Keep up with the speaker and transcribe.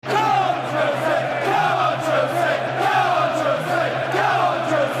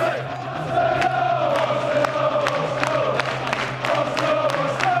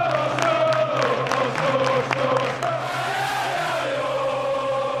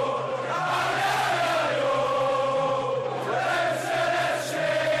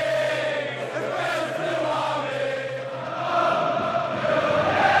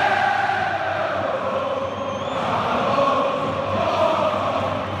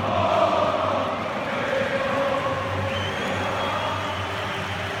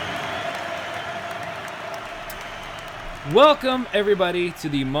Welcome, everybody, to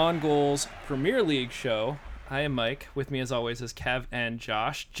the Mongols Premier League show. I am Mike. With me, as always, is Kev and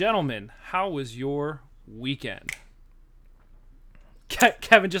Josh. Gentlemen, how was your weekend?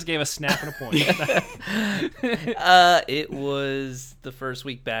 Kevin just gave a snap and a point. It was the first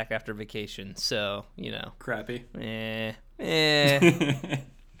week back after vacation, so, you know. Crappy.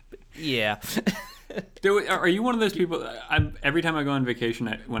 Yeah. Are you one of those people? Every time I go on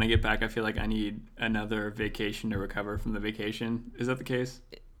vacation, when I get back, I feel like I need another vacation to recover from the vacation. Is that the case?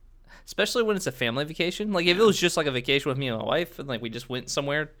 Especially when it's a family vacation. Like, if it was just like a vacation with me and my wife, and like we just went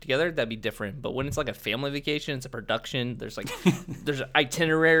somewhere together, that'd be different. But when it's like a family vacation, it's a production. There's like, there's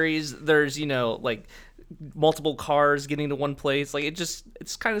itineraries. There's, you know, like multiple cars getting to one place. Like, it's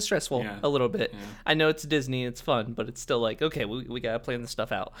kind of stressful a little bit. Yeah. I know it's Disney, it's fun, but it's still like, okay, we gotta plan this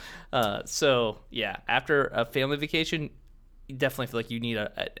stuff out. So yeah, after a family vacation, you definitely feel like you need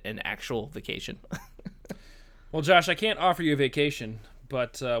an actual vacation. Well, Josh, I can't offer you a vacation,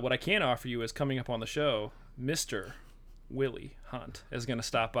 but what I can offer you is coming up on the show, Mr. Willie Hunt is going to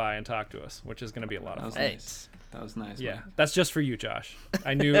stop by and talk to us, which is going to be a lot of fun. Nice. That was nice. Yeah, that's just for you, Josh.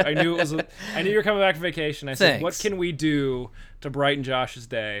 I knew it was. I knew you were coming back from vacation. I said, what can we do to brighten Josh's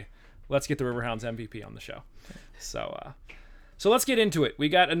day? Let's get the Riverhounds MVP on the show. So let's get into it. We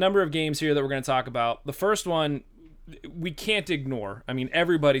got a number of games here that we're going to talk about. The first one we can't ignore. I mean,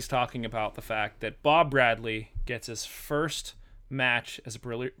 everybody's talking about the fact that Bob Bradley gets his first match as a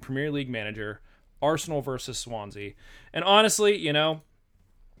Premier League manager, Arsenal versus Swansea. And honestly, you know,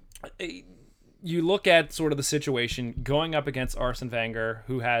 you look at sort of the situation going up against Arsene Wenger,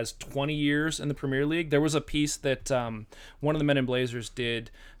 who has 20 years in the Premier League. There was a piece that one of the Men in Blazers did.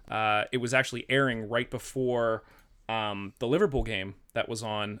 It was actually airing right before the Liverpool game that was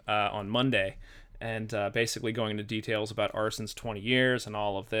on Monday, and basically going into details about Arsene's 20 years and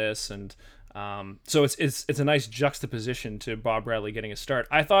all of this. And so it's a nice juxtaposition to Bob Bradley getting a start.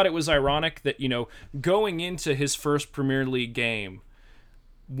 I thought it was ironic that, you know, going into his first Premier League game,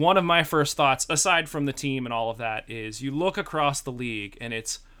 one of my first thoughts, aside from the team and all of that, is you look across the league and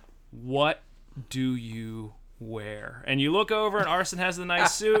it's, what do you wear? And you look over and Arsene has the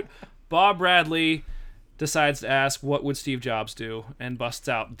nice suit. Bob Bradley decides to ask, what would Steve Jobs do? And busts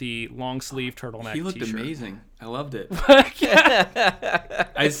out the long sleeve turtleneck He looked t-shirt. Amazing. I loved it.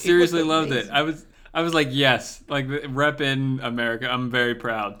 I seriously loved it. I was like, yes, like rep in America. I'm very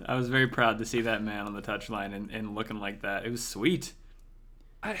proud. I was very proud to see that man on the touchline and looking like that. It was sweet.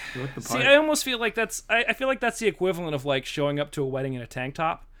 I almost feel like I feel like that's the equivalent of like showing up to a wedding in a tank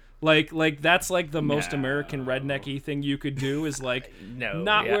top. Like that's like the most American rednecky thing you could do is like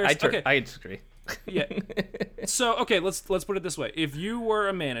wear. I disagree. Yeah. So okay, let's put it this way: if you were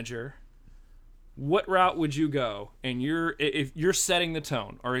a manager, what route would you go? And if you're setting the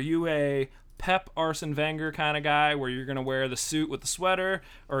tone, are you a Pep Arsene Wenger kind of guy where you're gonna wear the suit with the sweater,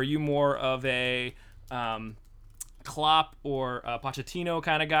 or are you more of a Klopp or Pochettino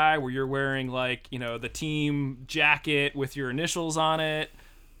kind of guy where you're wearing like, you know, the team jacket with your initials on it?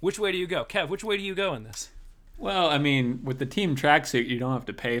 Which way do you go? Kev, which way do you go in this? Well, I mean, with the team tracksuit, you don't have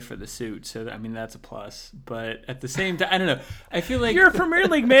to pay for the suit, so I mean that's a plus. But at the same time, I don't know. I feel like you're a Premier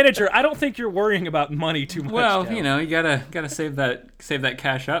League manager. I don't think you're worrying about money too much. Well, Kev. you know, you gotta save that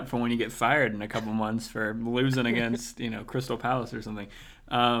cash up for when you get fired in a couple months for losing against, you know, Crystal Palace or something.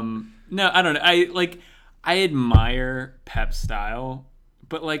 No, I don't know. I admire Pep's style,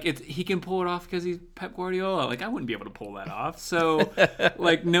 but like he can pull it off because he's Pep Guardiola. Like I wouldn't be able to pull that off. So,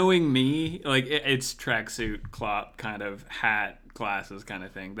 like knowing me, like it's tracksuit, Klopp kind of hat, glasses kind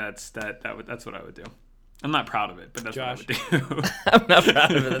of thing. That's what I would do. I'm not proud of it, but that's Josh. what I would do. I'm not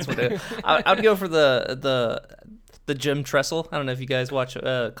proud of it. That's what I do. I would go for the Jim Tressel. I don't know if you guys watch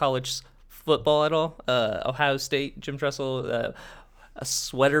college football at all. Ohio State, Jim Tressel. A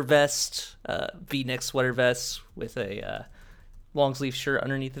sweater vest, V-neck sweater vest with a long sleeve shirt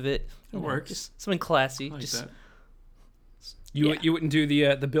underneath of it. It works. Just something classy. I like that. You wouldn't do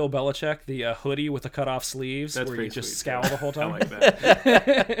the Bill Belichick, the hoodie with the cut off sleeves, That's where you pretty just sweet, scowl the whole time. I like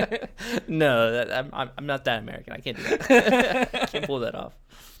that. No, I'm not that American. I can't do that. Can't pull that off.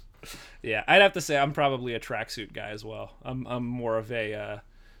 Yeah, I'd have to say I'm probably a tracksuit guy as well. I'm more of a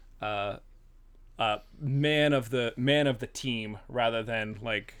man of the team rather than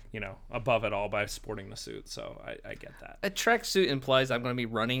like, you know, above it all by sporting the suit. So I get that. A tracksuit implies I'm going to be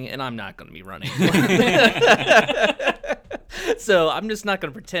running, and I'm not going to be running. So I'm just not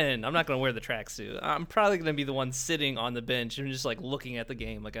going to pretend. I'm not going to wear the tracksuit. I'm probably going to be the one sitting on the bench and just like looking at the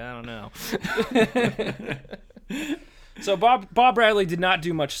game. Like, I don't know. So Bob Bradley did not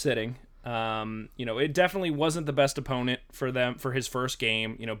do much sitting. It definitely wasn't the best opponent for them for his first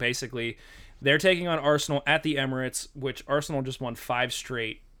game. Basically, they're taking on Arsenal at the Emirates, which Arsenal just won 5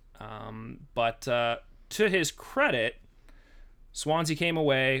 straight. But to his credit, Swansea came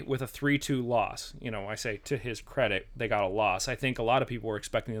away with a 3-2 loss. I say to his credit, they got a loss. I think a lot of people were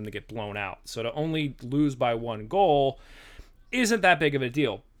expecting them to get blown out. So to only lose by 1 goal isn't that big of a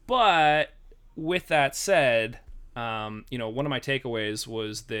deal. But with that said, one of my takeaways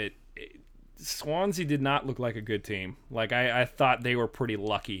was that Swansea did not look like a good team. Like I thought they were pretty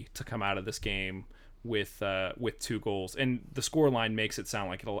lucky to come out of this game with 2 goals, and the scoreline makes it sound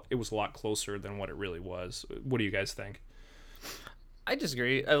like it was a lot closer than what it really was. What do you guys think? I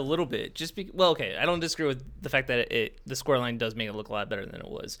disagree a little bit. Okay, I don't disagree with the fact that the scoreline does make it look a lot better than it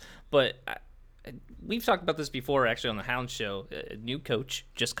was, but we've talked about this before actually on the Hound Show. A new coach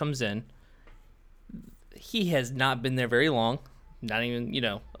just comes in. He has not been there very long. Not even, a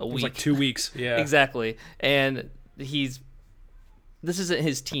week. It was like 2 weeks. Yeah. Exactly. And this isn't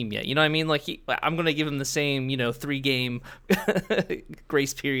his team yet. You know what I mean? Like I'm going to give him the same, 3-game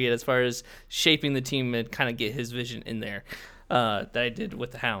grace period as far as shaping the team and kind of get his vision in there that I did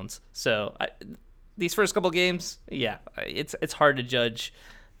with the Hounds. So these first couple games, it's hard to judge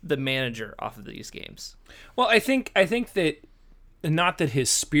the manager off of these games. Well, I think that not that his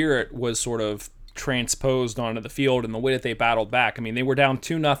spirit was sort of transposed onto the field and the way that they battled back. I mean, they were down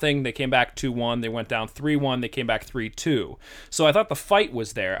 2-0, they came back 2-1, they went down 3-1, they came back 3-2. So I thought the fight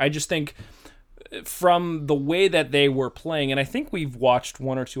was there. I just think from the way that they were playing, and I think we've watched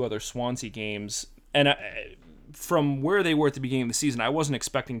 1 or 2 other Swansea games, and from where they were at the beginning of the season, I wasn't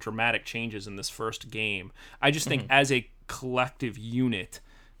expecting dramatic changes in this first game. I just think as a collective unit,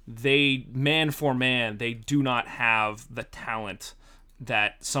 they, man for man, they do not have the talent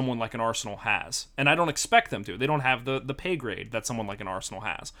that someone like an Arsenal has. And I don't expect them to. They don't have the pay grade that someone like an Arsenal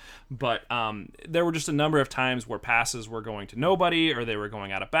has. But there were just a number of times where passes were going to nobody, or they were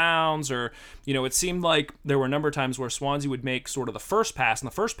going out of bounds, or, it seemed like there were a number of times where Swansea would make sort of the first pass, and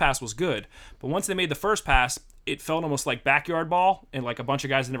the first pass was good. But once they made the first pass, it felt almost like backyard ball and like a bunch of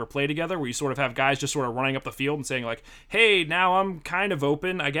guys that never play together, where you sort of have guys just sort of running up the field and saying like, hey, now I'm kind of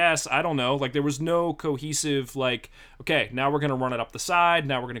open, I guess. I don't know. Like there was no cohesive, like, okay, now we're going to run it up the side.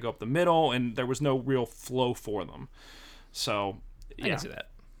 Now we're going to go up the middle. And there was no real flow for them. So, yeah. I can see that.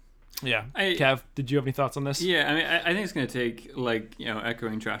 Yeah. Kev, did you have any thoughts on this? Yeah, I mean, I think it's going to take,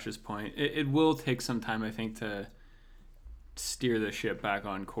 echoing Josh's point, it will take some time, I think, to steer the ship back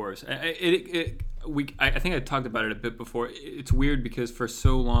on course. I think I talked about it a bit before. It's weird because for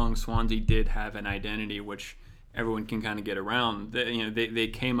so long Swansea did have an identity which everyone can kind of get around. They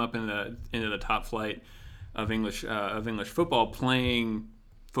came up into the top flight of English football, playing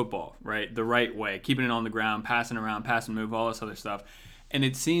football the right way, keeping it on the ground, passing around, pass and move, all this other stuff. And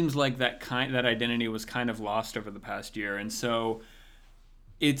it seems like that identity was kind of lost over the past year, and so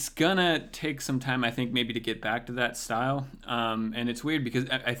it's gonna take some time, I think, maybe to get back to that style. And it's weird because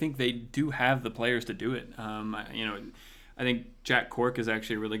I think they do have the players to do it. I think Jack Cork is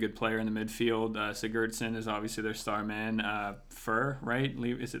actually a really good player in the midfield. Sigurdsson is obviously their star man. Fur, right?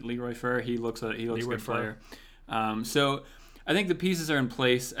 Is it Leroy Fur? He looks a good player. So I think the pieces are in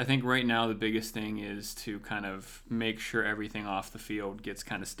place. I think right now the biggest thing is to kind of make sure everything off the field gets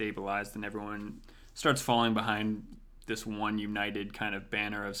kind of stabilized and everyone starts falling behind this one united kind of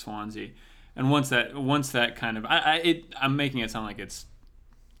banner of Swansea. And once that kind of I'm making it sound like it's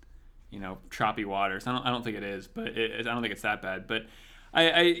choppy waters. I don't think it is, but I don't think it's that bad. But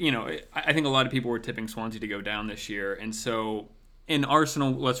I think a lot of people were tipping Swansea to go down this year, and so in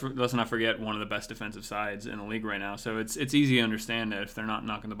Arsenal, let's not forget one of the best defensive sides in the league right now. So it's easy to understand that if they're not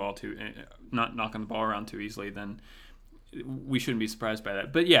knocking the ball around too easily, then we shouldn't be surprised by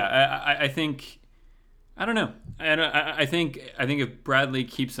that. But yeah, I think. I don't know. I think if Bradley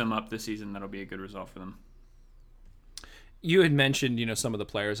keeps them up this season, that'll be a good result for them. You had mentioned, some of the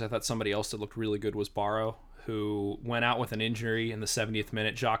players. I thought somebody else that looked really good was Barrow, who went out with an injury in the 70th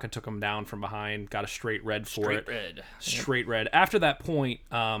minute. Xhaka took him down from behind, got a straight red for it. Straight red. After that point,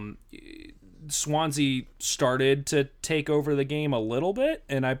 Swansea started to take over the game a little bit,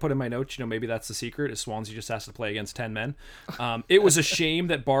 and I put in my notes, maybe that's the secret, is Swansea just has to play against 10 men. It was a shame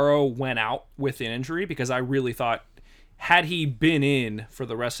that Barrow went out with an injury, because I really thought, had he been in for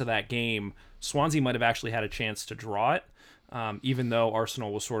the rest of that game, Swansea might have actually had a chance to draw it, even though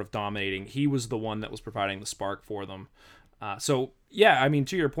Arsenal was sort of dominating. He was the one that was providing the spark for them. So, yeah, I mean,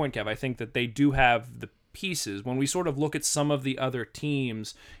 to your point, Kev, I think that they do have the pieces. When we sort of look at some of the other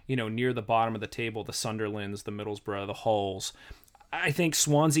teams, near the bottom of the table, the Sunderlands, the Middlesbrough, the Hulls, I think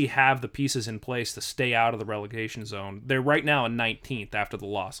Swansea have the pieces in place to stay out of the relegation zone. They're right now in 19th after the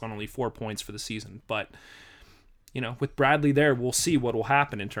loss on only 4 points for the season. But, with Bradley there, we'll see what will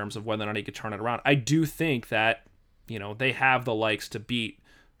happen in terms of whether or not he could turn it around. I do think that, they have the likes to beat,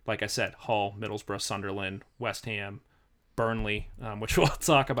 like I said, Hull, Middlesbrough, Sunderland, West Ham, Burnley, which we'll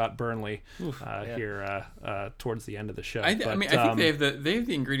talk about Burnley here towards the end of the show. I think they have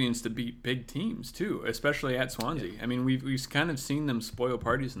the ingredients to beat big teams too, especially at Swansea. I mean, we've kind of seen them spoil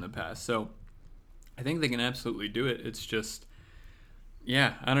parties in the past, so I think they can absolutely do it. It's just,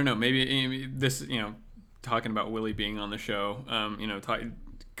 I don't know. Maybe this, talking about Willie being on the show,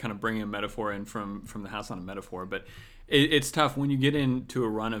 kind of bringing a metaphor in from the house on a metaphor, but it's tough when you get into a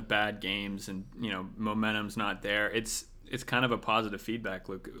run of bad games and momentum's not there. It's kind of a positive feedback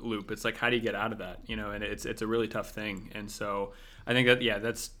loop. It's like, how do you get out of that? And it's a really tough thing. And so I think that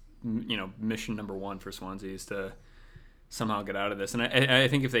that's mission number one for Swansea is to somehow get out of this. And I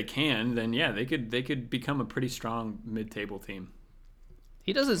think if they can, then they could become a pretty strong mid-table team.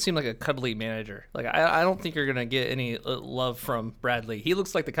 He doesn't seem like a cuddly manager. Like I don't think you're gonna get any love from Bradley. He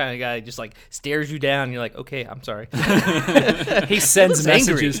looks like the kind of guy who just like stares you down. And you're like, okay, I'm sorry. He sends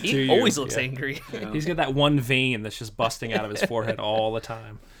messages angry. to you. He always looks angry. Yeah. He's got that one vein that's just busting out of his forehead all the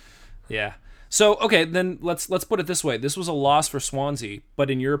time. Yeah. So okay, then let's put it this way. This was a loss for Swansea, but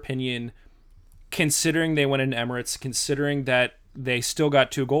in your opinion, considering they went into Emirates, considering that they still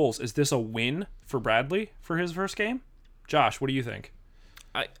got 2 goals, is this a win for Bradley for his first game? Josh, what do you think?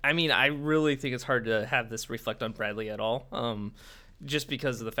 I mean, I really think it's hard to have this reflect on Bradley at all, just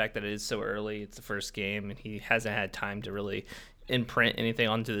because of the fact that it is so early. It's the first game, and he hasn't had time to really imprint anything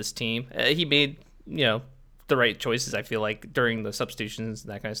onto this team. He made, the right choices, I feel like, during the substitutions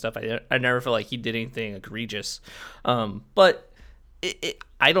and that kind of stuff. I never feel like he did anything egregious. But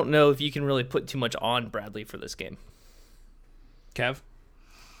I don't know if you can really put too much on Bradley for this game. Kev?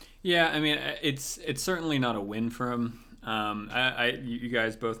 Yeah, I mean, it's certainly not a win for him. You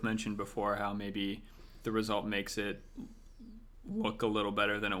guys both mentioned before how maybe the result makes it look a little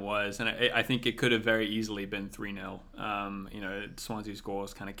better than it was, and I think it could have very easily been 3-0. Swansea's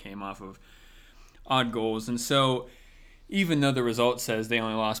goals kind of came off of odd goals, and so even though the result says they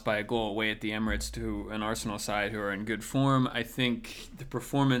only lost by a goal away at the Emirates to an Arsenal side who are in good form, I think the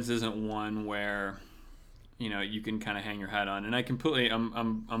performance isn't one where you can kind of hang your hat on. And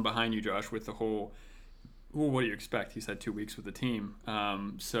I'm behind you, Josh, with the whole. Well, what do you expect? He's had 2 weeks with the team.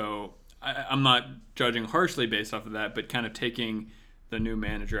 So I'm not judging harshly based off of that, but kind of taking the new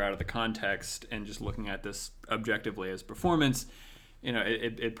manager out of the context and just looking at this objectively as performance,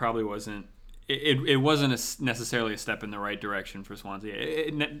 it probably wasn't. It wasn't necessarily a step in the right direction for Swansea.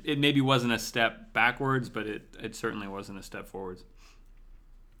 It maybe wasn't a step backwards, but it certainly wasn't a step forwards.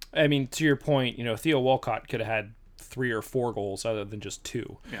 I mean, to your point, Theo Walcott could have had 3 or 4 goals other than just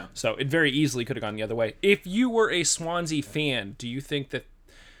 2. Yeah. So it very easily could have gone the other way. If you were a Swansea fan, do you think that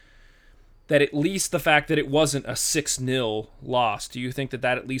at least the fact that it wasn't a 6-0 loss, do you think that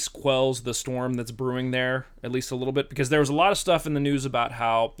at least quells the storm that's brewing there at least a little bit? Because there was a lot of stuff in the news about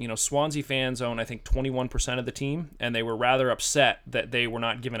how, Swansea fans own, I think, 21% of the team, and they were rather upset that they were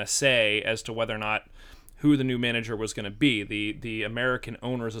not given a say as to whether or not who the new manager was going to be. The American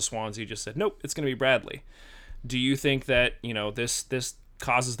owners of Swansea just said, nope, it's going to be Bradley. Do you think that, this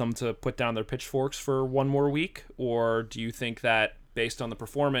causes them to put down their pitchforks for one more week? Or do you think that based on the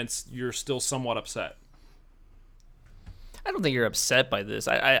performance, you're still somewhat upset? I don't think you're upset by this.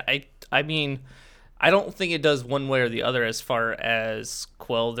 I mean, I don't think it does one way or the other as far as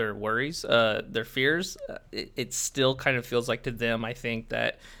quell their worries, their fears. It still kind of feels like to them, I think,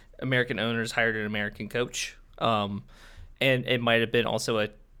 that American owners hired an American coach. And it might have been also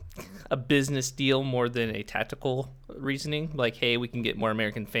a business deal more than a tactical reasoning. Like, hey, we can get more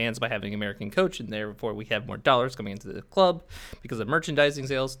American fans by having an American coach, and therefore we have more dollars coming into the club because of merchandising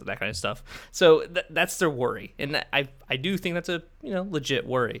sales, that kind of stuff. So that's their worry, and I do think that's a legit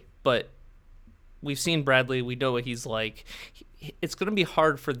worry. But we've seen Bradley, we know what he's like. It's going to be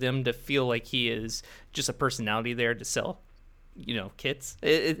hard for them to feel like he is just a personality there to sell kits.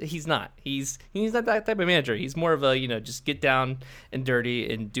 He's not. He's not that type of manager. He's more of a, just get down and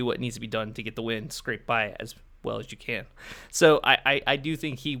dirty and do what needs to be done to get the win, scrape by as well as you can. So I do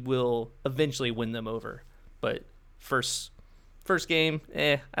think he will eventually win them over. But first game,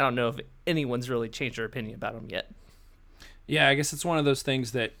 I don't know if anyone's really changed their opinion about him yet. Yeah, I guess it's one of those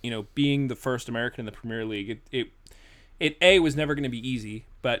things that, being the first American in the Premier League, it A, was never going to be easy,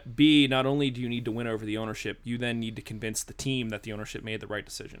 but B, not only do you need to win over the ownership, you then need to convince the team that the ownership made the right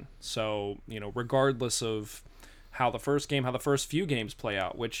decision. So, regardless of how the first few games play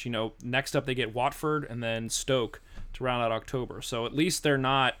out, which, next up they get Watford and then Stoke to round out October. So at least they're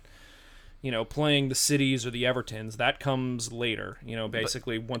not, playing the Cities or the Evertons. That comes later.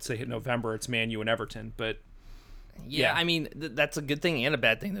 Basically once they hit November, it's Man U and Everton. But yeah, I mean, that's a good thing and a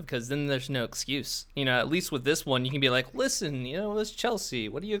bad thing, because then there's no excuse. At least with this one, you can be like, listen, it's Chelsea.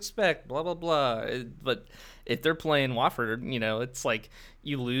 What do you expect? Blah, blah, blah. But if they're playing Watford, it's like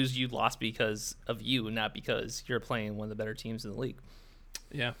you lost because of you, not because you're playing one of the better teams in the league.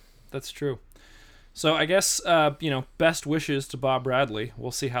 Yeah, that's true. So I guess, best wishes to Bob Bradley.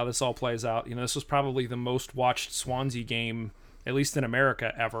 We'll see how this all plays out. This was probably the most watched Swansea game, at least in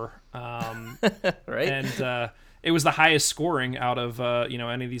America, ever. Right? And it was the highest scoring out of,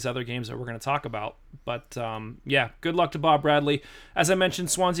 any of these other games that we're going to talk about. But, good luck to Bob Bradley. As I mentioned,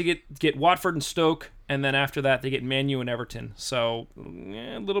 Swansea get Watford and Stoke, and then after that they get Man U and Everton. So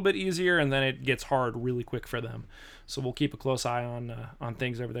a little bit easier, and then it gets hard really quick for them. So we'll keep a close eye on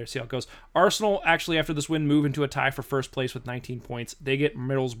things over there, see how it goes. Arsenal, actually, after this win, move into a tie for first place with 19 points. They get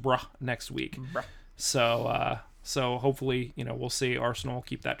Middlesbrough next week. So hopefully, we'll see Arsenal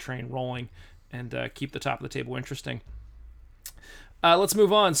keep that train rolling and keep the top of the table interesting. Let's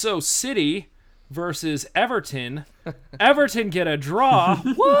move on. So City versus Everton. Everton get a draw.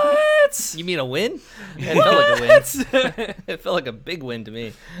 What? You mean a win? It felt like a win. It felt like a big win to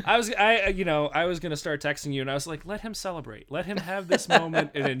me. I was gonna start texting you, and I was like, let him celebrate. Let him have this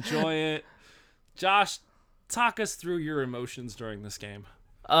moment and enjoy it. Josh, talk us through your emotions during this game.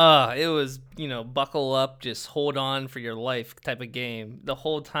 It was, buckle up, just hold on for your life type of game. The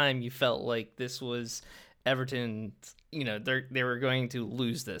whole time you felt like this was Everton, they were going to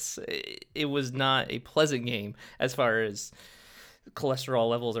lose this. It was not a pleasant game as far as cholesterol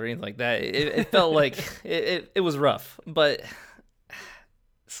levels or anything like that. It felt like it was rough, but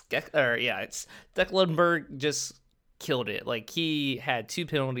Stekelenburg just killed it. Like, he had 2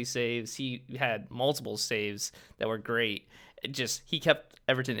 penalty saves. He had multiple saves that were great. He kept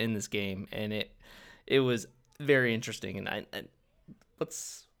Everton in this game, and it was very interesting. And I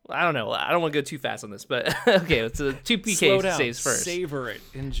don't know. I don't want to go too fast on this, but okay, it's a 2 PK saves first. Savor it.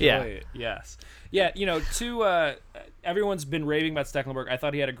 Enjoy it. Yes. Yeah, everyone's been raving about Stekelenburg. I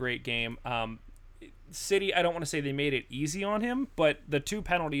thought he had a great game. City, I don't want to say they made it easy on him, but the 2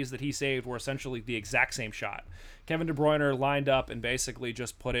 penalties that he saved were essentially the exact same shot. Kevin De Bruyne lined up and basically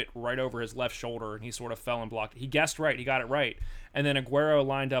just put it right over his left shoulder, and he sort of fell and blocked it. He guessed right. He got it right. And then Aguero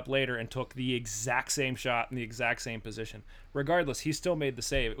lined up later and took the exact same shot in the exact same position. Regardless, he still made the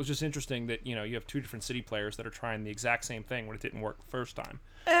save. It was just interesting that, you have 2 different City players that are trying the exact same thing when it didn't work the first time.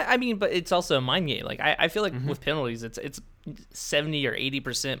 I mean, but it's also a mind game. Like, I feel like with penalties, it's 70 or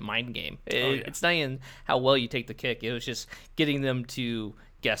 80% mind game. It's not even how well you take the kick. It was just getting them to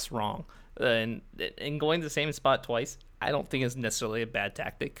guess wrong. And going to the same spot twice, I don't think is necessarily a bad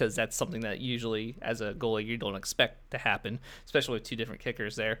tactic, because that's something that usually, as a goalie, you don't expect to happen, especially with 2 different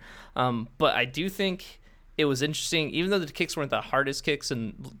kickers there. But I do think it was interesting, even though the kicks weren't the hardest kicks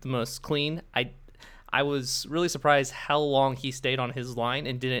and the most clean. I was really surprised how long he stayed on his line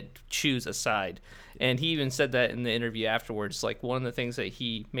and didn't choose a side. And he even said that in the interview afterwards. Like, one of the things that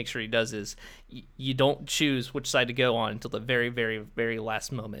he makes sure he does is you don't choose which side to go on until the very, very, very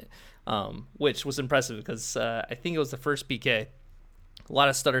last moment, which was impressive, because I think it was the first PK. A lot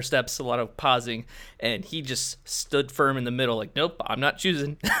of stutter steps, a lot of pausing, and he just stood firm in the middle, like, nope, I'm not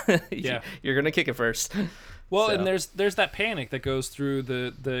choosing. Yeah. You're going to kick it first. Well, and there's that panic that goes through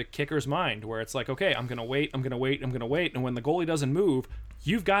the kicker's mind, where it's like, okay, I'm gonna wait, and when the goalie doesn't move,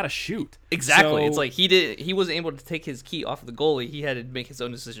 you've got to shoot. Exactly. So, it's like he wasn't able to take his key off of the goalie. He had to make his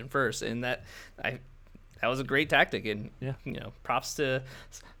own decision first, and that was a great tactic. And props to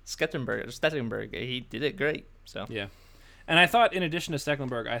Stekelenburg. He did it great. So yeah, and I thought, in addition to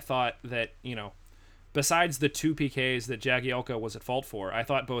Stekelenburg, I thought that besides the 2 PKs that Jagielka was at fault for, I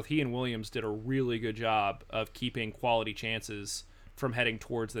thought both he and Williams did a really good job of keeping quality chances from heading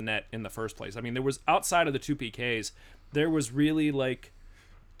towards the net in the first place. I mean, there was, outside of the 2 PKs, there was really like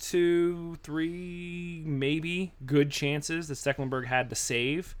 2, 3 maybe good chances that Stekelenburg had to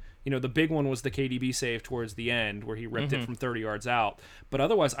save. The big one was the KDB save towards the end, where he ripped it from 30 yards out. But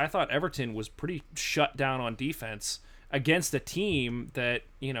otherwise, I thought Everton was pretty shut down on defense against a team that,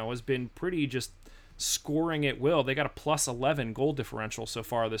 has been pretty just scoring at will. They got a plus 11 goal differential so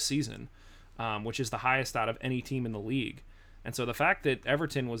far this season, which is the highest out of any team in the league. And so the fact that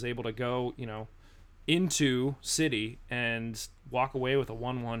Everton was able to go, into City and walk away with a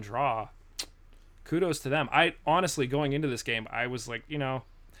 1-1 draw, kudos to them. I honestly, going into this game, I was like,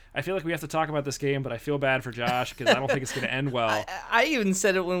 I feel like we have to talk about this game, but I feel bad for Josh because I don't think it's going to end well. I even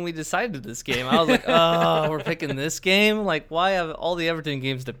said it when we decided this game. I was like, oh, we're picking this game? Like, why have all the Everton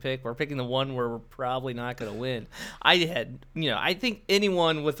games to pick? We're picking the one where we're probably not going to win. I think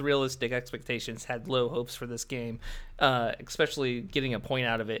anyone with realistic expectations had low hopes for this game, especially getting a point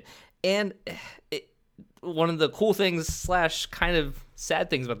out of it. And one of the cool things / kind of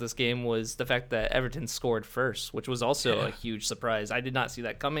sad things about this game was the fact that Everton scored first, which was also a huge surprise. I did not see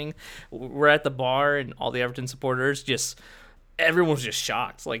that coming. We're at the bar, and all the Everton supporters everyone was just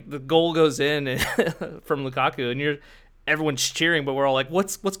shocked. Like, the goal goes in from Lukaku, and everyone's cheering, but we're all like,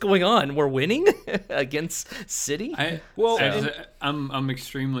 what's going on? We're winning against City? I'm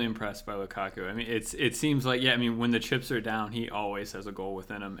extremely impressed by Lukaku. I mean, it seems like, when the chips are down, he always has a goal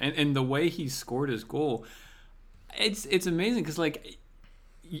within him. And the way he scored his goal, it's amazing because, like,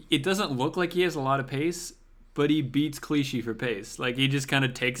 it doesn't look like he has a lot of pace, but he beats Clichy for pace. Like, he just kind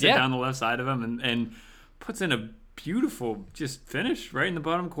of takes it down the left side of him and puts in a beautiful just finish right in the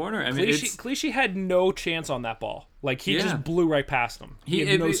bottom corner. I mean, Clichy had no chance on that ball. Like, he just blew right past him. He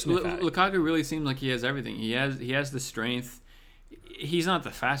had no sniff at it. Lukaku really seemed like he has everything. He has the strength. He's not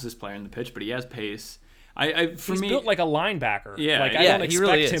the fastest player in the pitch, but he has pace. He's built like a linebacker. Yeah, like, I don't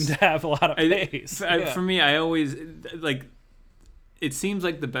expect him to have a lot of pace. For me, I always like. It seems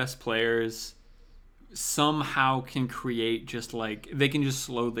like the best players somehow can create they can just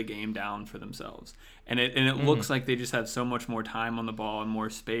slow the game down for themselves, and it looks like they just have so much more time on the ball and more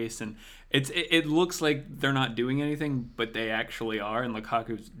space, and it looks like they're not doing anything, but they actually are, and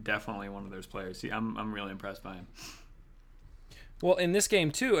Lukaku's definitely one of those players. I'm really impressed by him. Well, in this game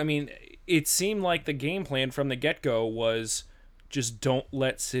too, I mean, it seemed like the game plan from the get-go was just don't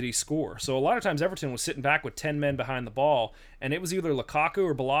let City score. So a lot of times Everton was sitting back with 10 men behind the ball, and it was either Lukaku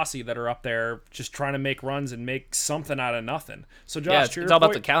or Bolasie that are up there just trying to make runs and make something out of nothing. So Josh, it's all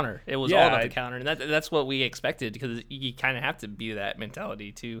about the counter. It was all about the counter, and that's what we expected because you kind of have to be that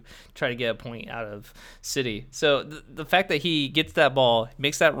mentality to try to get a point out of City. So the fact that he gets that ball,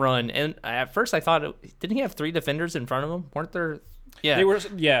 makes that run, and at first I thought, didn't he have 3 defenders in front of him? Weren't there? Yeah,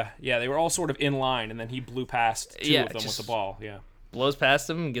 they were all sort of in line, and then he blew past 2 of them with the ball. Yeah, blows past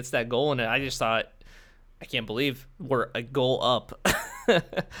him and gets that goal, and I just thought, I can't believe we're a goal up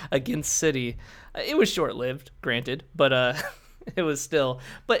against City. It was short-lived, granted, but it was still.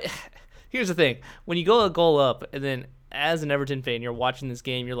 But here's the thing: when you go a goal up, and then as an Everton fan, you're watching this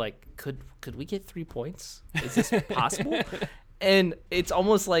game, you're like, could we get 3 points? Is this possible? And it's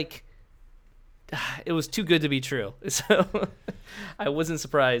almost like it was too good to be true. So I wasn't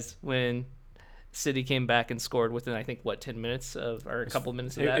surprised when City came back and scored within, I think, 10 minutes or a couple of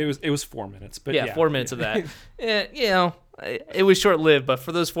minutes of that. It was 4 minutes, but 4 minutes of that. It was short lived, but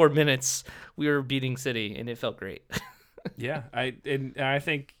for those 4 minutes, we were beating City, and it felt great. Yeah, I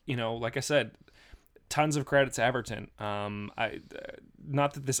think, like I said, tons of credit to Everton.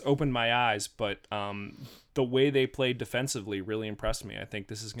 Not that this opened my eyes, but the way they played defensively really impressed me. I think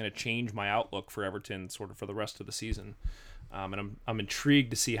this is going to change my outlook for Everton sort of for the rest of the season. And I'm intrigued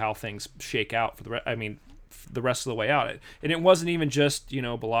to see how things shake out for the rest of the way out. And it wasn't even just,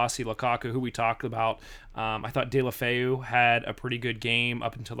 Bolasie, Lukaku, who we talked about. I thought De La Feu had a pretty good game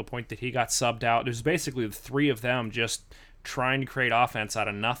up until the point that he got subbed out. There's basically the 3 of them just trying to create offense out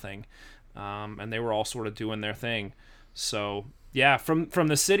of nothing. And they were all sort of doing their thing. So, yeah, from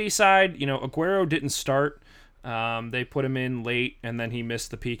the City side, Aguero didn't start. They put him in late, and then he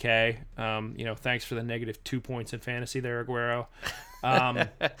missed the PK. Thanks for the -2 points in fantasy there, Aguero.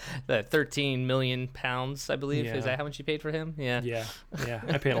 The 13 million pounds, I believe. Yeah. Is that how much you paid for him? Yeah. Yeah.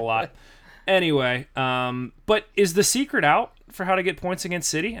 I paid a lot. Anyway, but is the secret out for how to get points against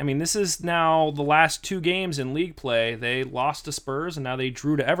City? I mean, this is now the last 2 games in league play. They lost to Spurs, and now they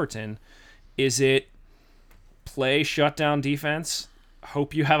drew to Everton. Is it play shutdown defense?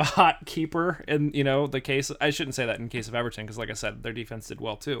 Hope you have a hot keeper in the case. I shouldn't say that in case of Everton because, like I said, their defense did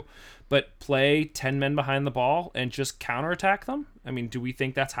well too. But play 10 men behind the ball and just counterattack them. I mean, do we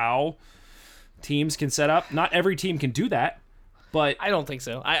think that's how teams can set up? Not every team can do that, but I don't think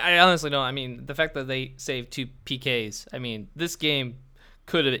so. I honestly don't. I mean, the fact that they saved 2 PKs. I mean, this game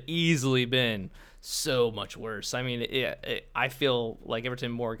could have easily been so much worse. I mean, I feel like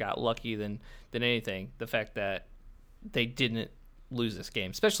Everton more got lucky than anything. The fact that they didn't lose this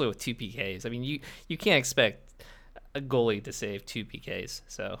game, especially with 2 PKs. I mean, you can't expect a goalie to save 2 PKs.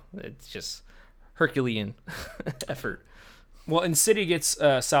 So it's just Herculean effort. Well, and City gets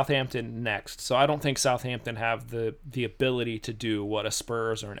Southampton next, so I don't think Southampton have the ability to do what a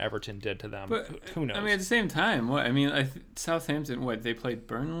Spurs or an Everton did to them. But who knows? I mean, at the same time, Southampton, they played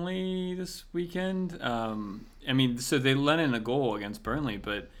Burnley this weekend. So they let in a goal against Burnley,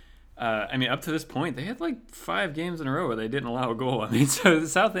 but I mean, up to this point, they had like 5 games in a row where they didn't allow a goal. I mean, so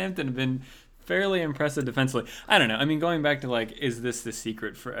Southampton have been fairly impressive defensively. I don't know. I mean, going back to like, is this the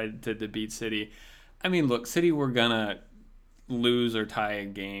secret for to beat City? I mean, look, City were gonna lose or tie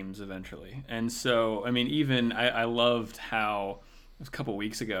games eventually, and so I mean, even I loved how it was a couple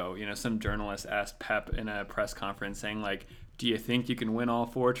weeks ago, some journalist asked Pep in a press conference saying like, do you think you can win all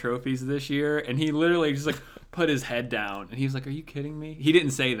 4 trophies this year? And he literally just like put his head down and he was like, are you kidding me? He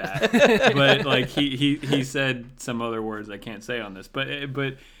didn't say that, but like he said some other words I can't say on this, but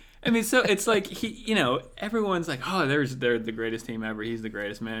I mean, so it's like everyone's like, oh, they're the greatest team ever. He's the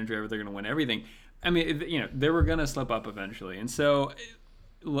greatest manager ever. They're going to win everything. I mean, they were going to slip up eventually. And so,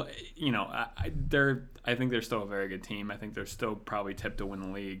 I think they're still a very good team. I think they're still probably tipped to win the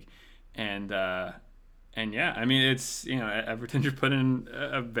league. And yeah, I mean, it's, Everton just put in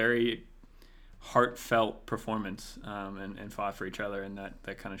a very heartfelt performance and fought for each other. And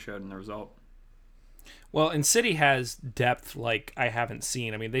that kind of showed in the result. Well, and City has depth like I haven't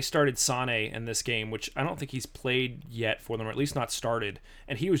seen. I mean, they started Sané in this game, which I don't think he's played yet for them, or at least not started.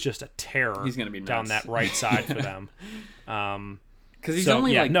 And he was just a terror. He's going to be down that right side for them. Because he's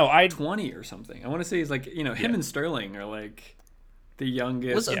only 20 or something. I want to say he's like, him and Sterling are like the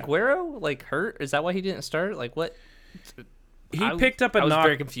youngest. Was Aguero like hurt? Is that why he didn't start? Like what? He picked up a knock. I was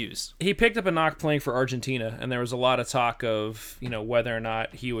very confused. He picked up a knock playing for Argentina, and there was a lot of talk of whether or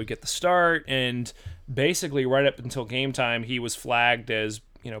not he would get the start. And basically, right up until game time, he was flagged as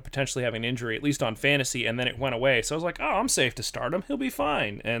potentially having an injury, at least on fantasy, and then it went away. So I was like, oh, I'm safe to start him. He'll be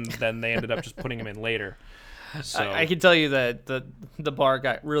fine. And then they ended up just putting him in later. So I can tell you that the bar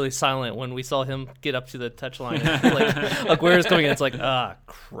got really silent when we saw him get up to the touchline. Like Aguero's coming in, it's like,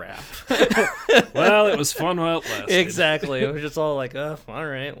 crap. Well, it was fun while it lasted. Exactly. It was just all like, all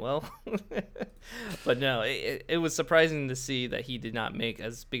right, well. But no, it was surprising to see that he did not make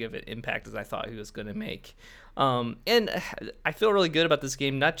as big of an impact as I thought he was going to make. And I feel really good about this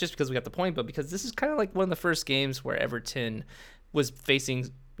game, not just because we got the point, but because this is kind of like one of the first games where Everton was facing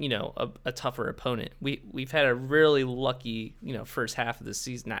a tougher opponent. We've had a really lucky, first half of the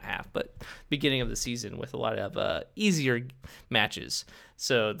season, not half, but beginning of the season with a lot of easier matches.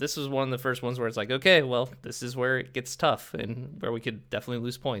 So this was one of the first ones where it's like, okay, well, this is where it gets tough and where we could definitely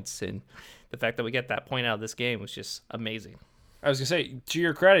lose points. And the fact that we get that point out of this game was just amazing. I was going to say, to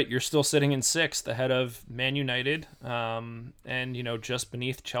your credit, you're still sitting in 6th ahead of Man United and, just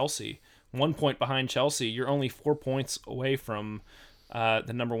beneath Chelsea. 1 point behind Chelsea. You're only 4 points away from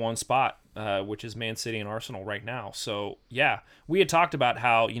the number 1 spot, which is Man City and Arsenal right now. So, yeah, we had talked about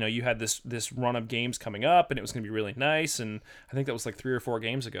how, you had this run of games coming up and it was going to be really nice. And I think that was like 3 or 4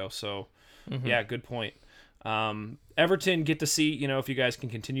 games ago. So, yeah, good point. Everton, get to see, if you guys can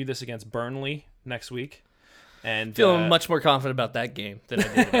continue this against Burnley next week. And feeling much more confident about that game than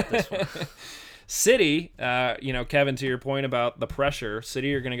I did about this one. City, Kevin, to your point about the pressure,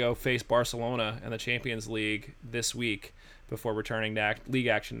 City are going to go face Barcelona in the Champions League this week before returning to league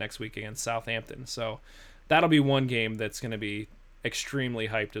action next week against Southampton. So that'll be one game that's going to be extremely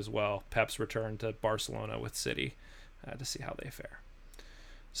hyped as well. Pep's return to Barcelona with City to see how they fare.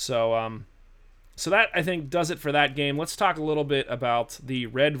 So that, I think, does it for that game. Let's talk a little bit about the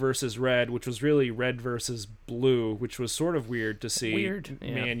red versus red, which was really red versus blue, which was sort of weird to see.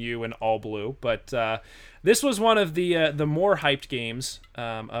 Man U in all blue. But this was one of the more hyped games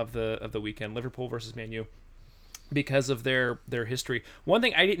of the weekend, Liverpool versus Man U, because of their history. One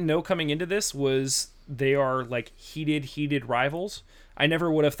thing I didn't know coming into this was they are like heated rivals. I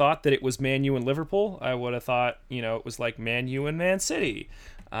never would have thought that it was Man U and Liverpool. I would have thought, it was like Man U and Man City.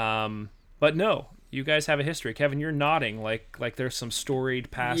 But no, you guys have a history. Kevin, you're nodding like there's some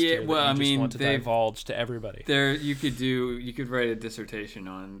storied past here that you just want to divulge to everybody. You could write a dissertation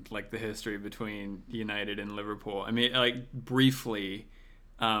on like the history between United and Liverpool. I mean, like briefly,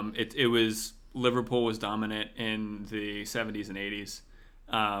 it was Liverpool was dominant in the 70s and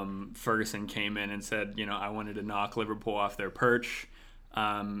 80s. Ferguson came in and said, I wanted to knock Liverpool off their perch.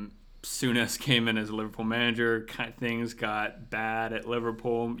 Souness came in as a Liverpool manager. Things got bad at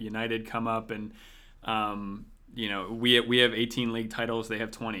Liverpool. United come up and, we have 18 league titles. They have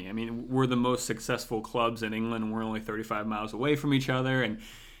 20. I mean, we're the most successful clubs in England. We're only 35 miles away from each other. And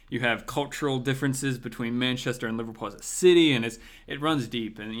you have cultural differences between Manchester and Liverpool as a city. And it runs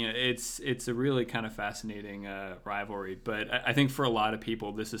deep. And, it's a really kind of fascinating rivalry. But I think for a lot of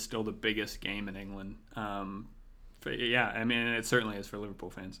people, this is still the biggest game in England. But yeah, I mean, it certainly is for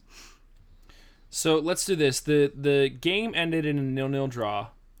Liverpool fans. So let's do this. The game ended in a 0-0 draw.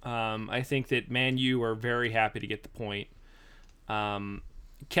 I think that Man U are very happy to get the point.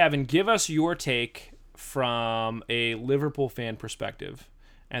 Kevin, give us your take from a Liverpool fan perspective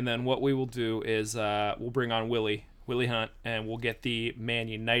And then what we will do is we'll bring on Willie Hunt, and we'll get the Man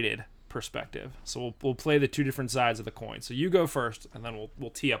United perspective. So we'll play the two different sides of the coin. So you go first, and then we'll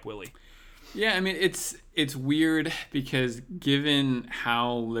tee up Willie. Yeah, I mean, it's weird because given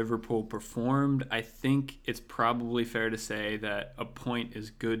how Liverpool performed, I think it's probably fair to say that a point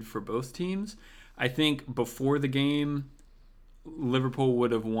is good for both teams. I think before the game, Liverpool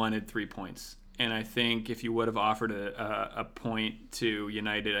would have wanted 3 points. And I think if you would have offered a point to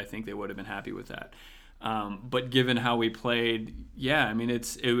United, I think they would have been happy with that. But given how we played, yeah, I mean,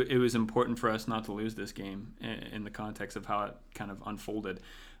 it was important for us not to lose this game in the context of how it kind of unfolded.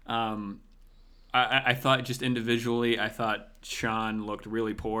 I thought just individually, I thought Sean looked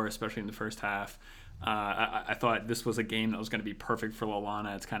really poor, especially in the first half. I thought this was a game that was going to be perfect for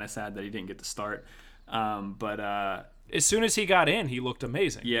Lallana. It's kind of sad that he didn't get to start. But as soon as he got in, he looked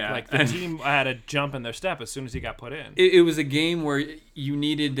amazing. Yeah. Like, the team had a jump in their step as soon as he got put in. It was a game where you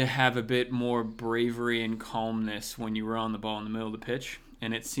needed to have a bit more bravery and calmness when you were on the ball in the middle of the pitch.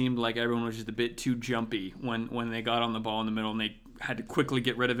 And it seemed like everyone was just a bit too jumpy when they got on the ball in the middle, and they had to quickly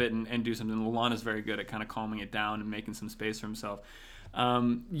get rid of it and do something. Lallana's very good at kind of calming it down and making some space for himself.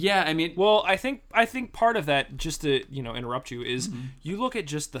 Yeah, I mean, well, I think part of that, just to interrupt you, is you look at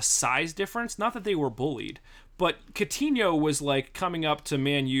just the size difference. Not that they were bullied, but Coutinho was like coming up to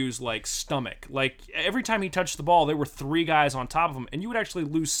Man U's like stomach. Like every time he touched the ball, there were 3 guys on top of him, and you would actually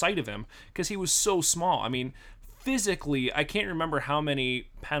lose sight of him because he was so small. I mean, physically, I can't remember how many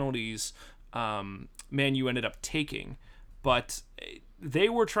penalties Man U ended up taking, but they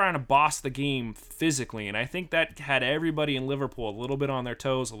were trying to boss the game physically, and I think that had everybody in Liverpool a little bit on their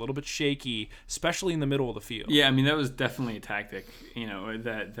toes, a little bit shaky, especially in the middle of the field. Yeah, I mean, that was definitely a tactic,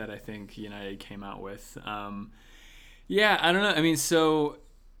 that I think United came out with. Yeah, I don't know. I mean, so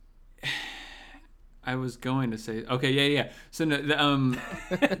I was going to say, okay, yeah. So no, I'm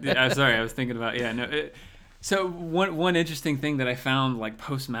sorry, I was thinking about, so one interesting thing that I found, like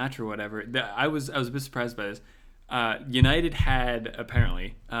post match or whatever, that I was a bit surprised by this. United had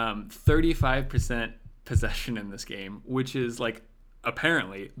apparently 35% possession in this game, which is like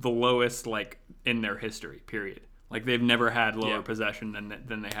apparently the lowest like in their history. Period. Like they've never had lower possession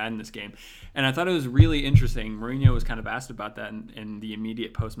than they had in this game, and I thought it was really interesting. Mourinho was kind of asked about that in the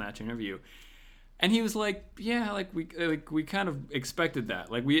immediate post match interview, and he was like, "Yeah, we kind of expected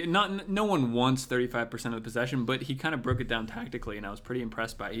that. Like no one wants 35% of the possession, but he kind of broke it down tactically, and I was pretty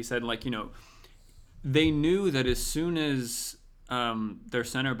impressed by it. He said they knew that as soon as their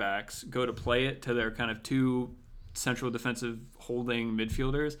center backs go to play it to their kind of 2 central defensive holding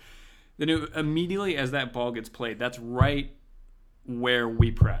midfielders, they knew immediately as that ball gets played, that's right where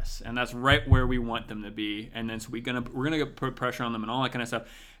we press, and that's right where we want them to be, and then so we're gonna put pressure on them and all that kind of stuff.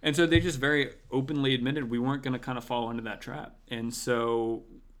 And so they just very openly admitted we weren't gonna kind of fall into that trap. And so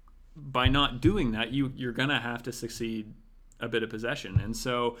by not doing that, you're gonna have to succeed a bit of possession. And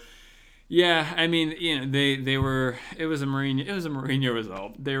so. Yeah, I mean, they were. It was a Mourinho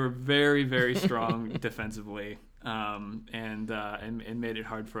result. They were very, very strong defensively, and made it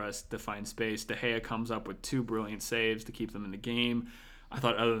hard for us to find space. De Gea comes up with 2 brilliant saves to keep them in the game. I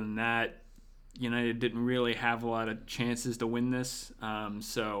thought other than that, United didn't really have a lot of chances to win this.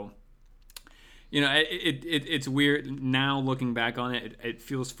 So, it's weird now looking back on it. It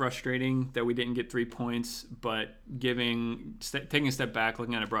feels frustrating that we didn't get 3 points, but taking a step back,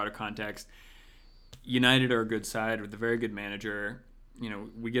 looking at a broader context, United are a good side with a very good manager.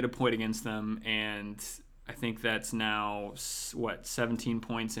 We get a point against them, and I think that's now 17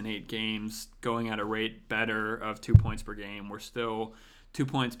 points in 8 games, going at a rate better of 2 points per game. We're still 2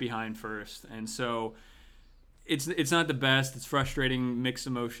 points behind first, and so. It's not the best. It's frustrating, mixed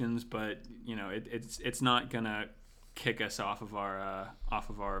emotions, but it's not gonna kick us off of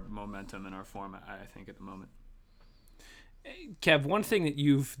our momentum and our form. I think at the moment. Kev, one thing that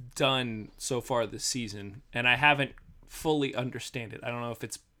you've done so far this season, and I haven't fully understand it. I don't know if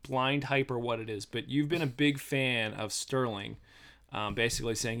it's blind hype or what it is, but you've been a big fan of Sterling,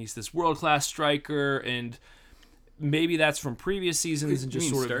 basically saying he's this world-class striker, and maybe that's from previous seasons and just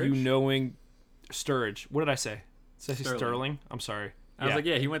sort of you knowing. Sturridge. What did I say? Did I say Sterling? I'm sorry. I was like,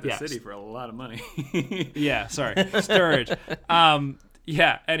 he went to City for a lot of money. Yeah, sorry. Sturridge.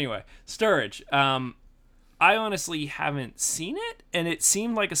 Anyway, Sturridge. I honestly haven't seen it, and it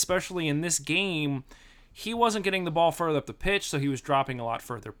seemed like, especially in this game, he wasn't getting the ball further up the pitch, so he was dropping a lot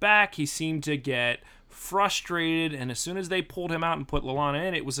further back. He seemed to get frustrated, and as soon as they pulled him out and put Lallana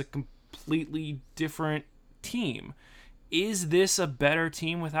in, it was a completely different team. Is this a better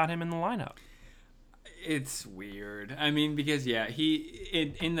team without him in the lineup? It's weird. I mean, because he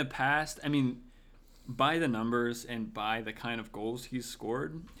in the past, I mean, by the numbers and by the kind of goals he's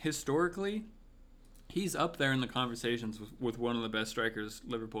scored historically, he's up there in the conversations with one of the best strikers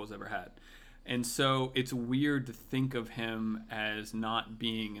Liverpool's ever had. And so it's weird to think of him as not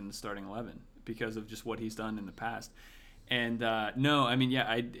being in the starting 11 because of just what he's done in the past. And no, I mean,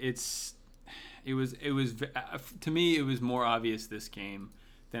 yeah, it was to me, it was more obvious this game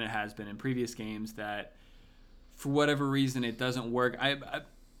than it has been in previous games that for whatever reason it doesn't work.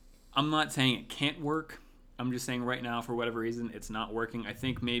 I'm not saying it can't work. I'm just saying right now, for whatever reason, it's not working. I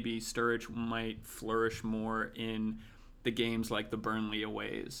think maybe Sturridge might flourish more in the games like the Burnley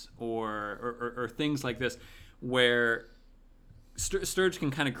aways or things like this, where Sturridge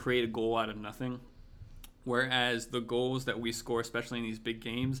can kind of create a goal out of nothing, whereas the goals that we score, especially in these big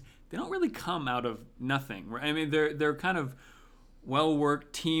games, they don't really come out of nothing. I mean, they're kind of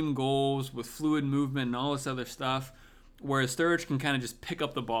well-worked team goals with fluid movement and all this other stuff, whereas Sturridge can kind of just pick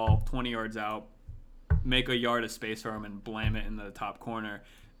up the ball 20 yards out, make a yard of space for him, and blam it in the top corner.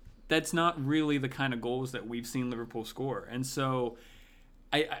 That's not really the kind of goals that we've seen Liverpool score. And so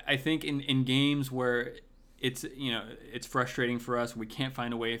I think in games where it's frustrating for us, we can't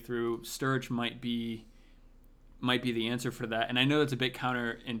find a way through, Sturridge might be the answer for that. And I know that's a bit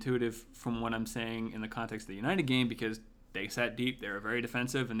counterintuitive from what I'm saying in the context of the United game, because they sat deep, they were very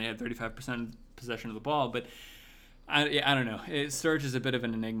defensive, and they had 35% possession of the ball. But I don't know. Sturridge is a bit of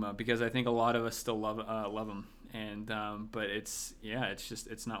an enigma because I think a lot of us still love him, and but it's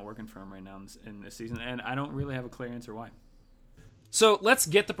not working for him right now in this season, and I don't really have a clear answer why. So let's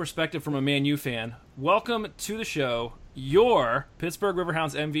get the perspective from a Man U fan. Welcome to the show, your Pittsburgh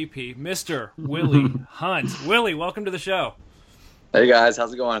Riverhounds MVP, Mr. Willie Hunt. Willie, welcome to the show. Hey guys,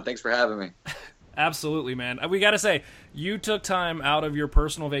 how's it going? Thanks for having me. Absolutely, man. We got to say, you took time out of your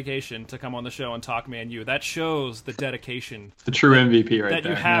personal vacation to come on the show and talk Man U. That shows the dedication. The true MVP right that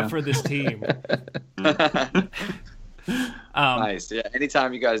there. You have for this team. Nice. Yeah,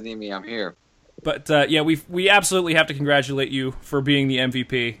 anytime you guys need me, I'm here. But, yeah, we absolutely have to congratulate you for being the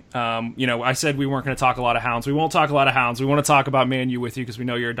MVP. I said we weren't going to talk a lot of Hounds. We won't talk a lot of Hounds. We want to talk about Man U with you because we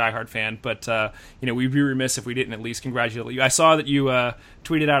know you're a diehard fan. But, we'd be remiss if we didn't at least congratulate you. I saw that you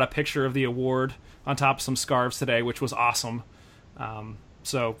tweeted out a picture of the award on top of some scarves today, which was awesome.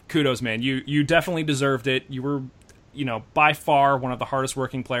 So kudos, man. You definitely deserved it. You were, by far one of the hardest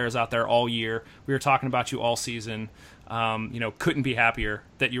working players out there all year. We were talking about you all season. Couldn't be happier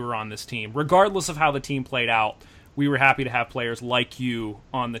that you were on this team. Regardless of how the team played out, we were happy to have players like you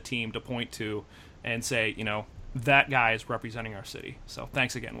on the team to point to and say, that guy is representing our city. So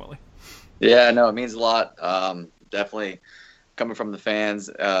thanks again, Willie. Yeah, no, it means a lot. Definitely coming from the fans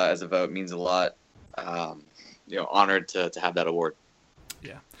as a vote means a lot. Honored to have that award.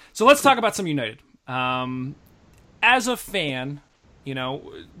 Yeah. So let's talk about some United. As a fan,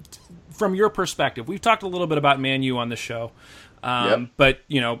 from your perspective, we've talked a little bit about Man U on the show. Yep. But,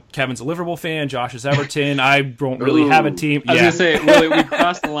 Kevin's a Liverpool fan. Josh is Everton. I don't really have a team. I was going to say, Willie, we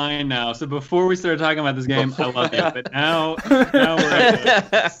crossed the line now. So before we started talking about this game, I love you. But now we're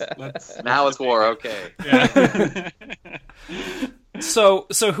now it's war. Okay. Yeah. So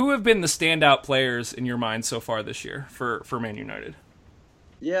who have been the standout players in your mind so far this year for Man United?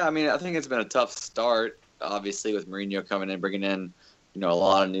 Yeah, I mean, I think it's been a tough start, obviously, with Mourinho coming in, bringing in, a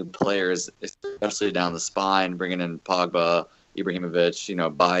lot of new players, especially down the spine, bringing in Pogba,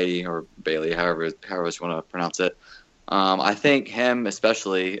 Ibrahimovic, Bailly or Bailey, however you want to pronounce it. I think him,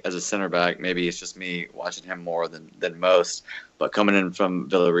 especially as a center back, maybe it's just me watching him more than most, but coming in from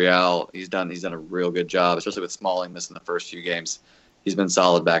Villarreal, he's done a real good job, especially with Smalling missing the first few games. He's been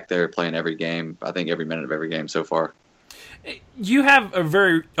solid back there, playing every game, I think every minute of every game so far. You have a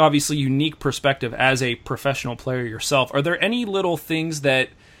very obviously unique perspective as a professional player yourself. Are there any little things that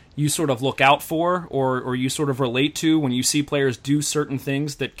you sort of look out for or you sort of relate to when you see players do certain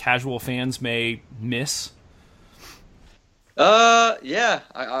things that casual fans may miss? Yeah,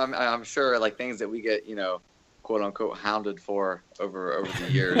 I'm sure, like things that we get, quote unquote hounded for over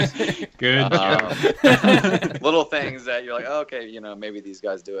the years. Good. Little things that you're like, oh, okay, maybe these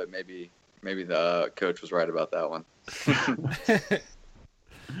guys do it. Maybe the coach was right about that one.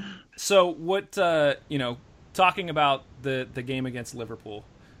 So what, talking about the game against Liverpool,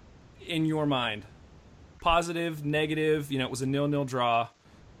 in your mind, positive, negative, it was a 0-0 draw.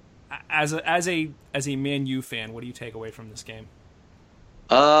 As a Man U fan, what do you take away from this game?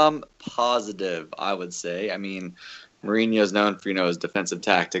 Positive, I would say. I mean, Mourinho's known for, his defensive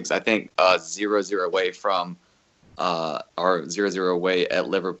tactics. I think 0-0 away from our 0-0 away at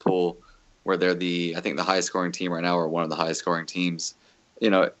Liverpool, where they're the highest scoring team right now, or one of the highest scoring teams.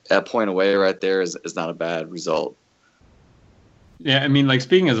 A point away right there is not a bad result. Yeah, I mean, like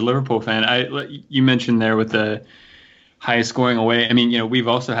speaking as a Liverpool fan, you mentioned there with the high scoring away. I mean, we've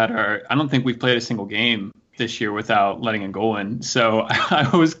also had I don't think we've played a single game this year without letting a goal in. So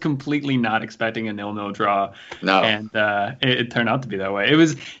I was completely not expecting a 0-0 draw. No. And it turned out to be that way. It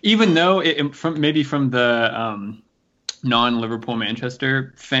was, even though from the non-Liverpool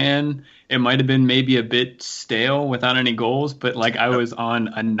Manchester fan, it might have been maybe a bit stale without any goals, but like I was on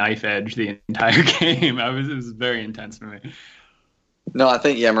a knife edge the entire game. It was very intense for me. No, I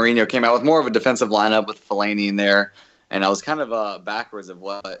think, Mourinho came out with more of a defensive lineup with Fellaini in there. And I was kind of backwards of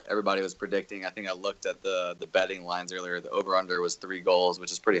what everybody was predicting. I think I looked at the betting lines earlier. The over-under was 3 goals,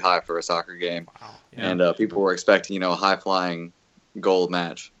 which is pretty high for a soccer game. Wow. Yeah. And people were expecting, a high-flying goal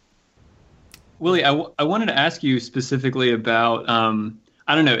match. Willie, I wanted to ask you specifically about,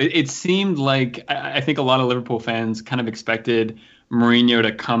 I don't know, it seemed like I think a lot of Liverpool fans kind of expected Mourinho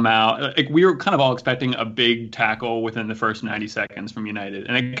to come out. Like we were kind of all expecting a big tackle within the first 90 seconds from United.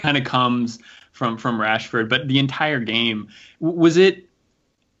 And it kind of comes from Rashford. But the entire game, was it,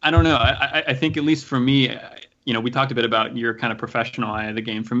 I don't know, I think at least for me, we talked a bit about your kind of professional eye of the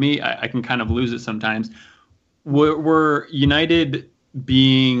game. For me, I can kind of lose it sometimes. Were United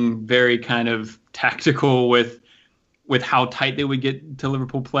being very kind of tactical with how tight they would get to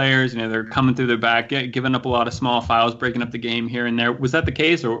Liverpool players? They're coming through their back, giving up a lot of small fouls, breaking up the game here and there. Was that the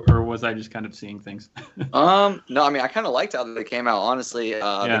case, or was I just kind of seeing things? No, I mean, I kind of liked how they came out, honestly.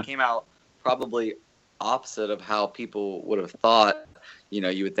 They came out probably opposite of how people would have thought.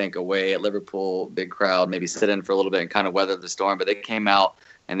 You would think away at Liverpool, big crowd, maybe sit in for a little bit and kind of weather the storm. But they came out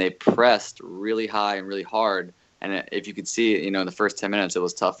and they pressed really high and really hard. And if you could see, in the first 10 minutes, it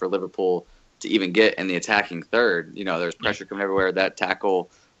was tough for Liverpool to even get in the attacking third. There's pressure coming everywhere. That tackle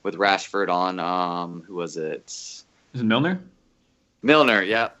with Rashford on, who was it? Is it Milner? Milner,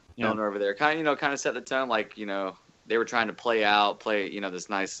 yeah. Milner over there. Kind of set the tone. Like, they were trying to play this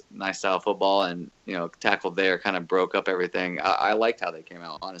nice style football, and tackle there kind of broke up everything. I liked how they came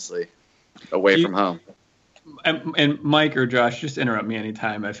out, honestly, away from home. And Mike or Josh, just interrupt me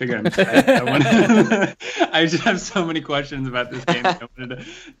anytime. I figured I just have so many questions about this game that I wanted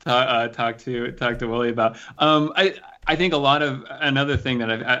to talk to Willie about. I think another thing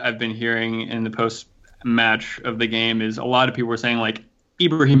that I've been hearing in the post match of the game is a lot of people were saying like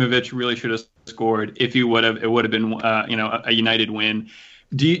Ibrahimovic really should have scored. If he would have, it would have been a United win.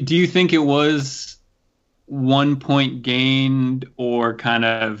 Do you think it was 1 point gained or kind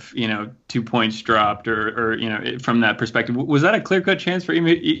of 2 points dropped or from that perspective? Was that a clear-cut chance for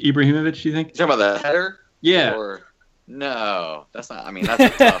Ibrahimovic, do you think? You talking about the header? Yeah. Or no, that's not. I mean, that's a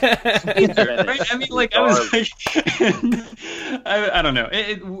tough. Right? I mean, like I was like, I don't know.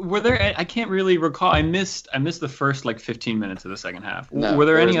 Were there? I can't really recall. I missed the first 15 minutes of the second half. No, were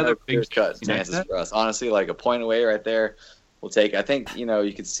there any other big chances for us? Honestly, like a point away right there, we'll take. I think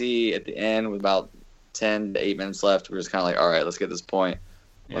you could see at the end with about 10 to 8 minutes left, we're just kind of like, all right, let's get this point.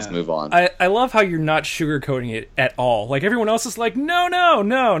 Let's move on. I love how you're not sugarcoating it at all. Like, everyone else is like,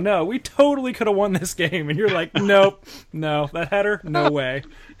 no, we totally could have won this game. And you're like, nope, no, that header, no way.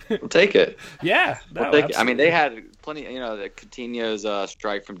 We'll take it. Yeah. We'll take it. I mean, they had plenty, the Coutinho's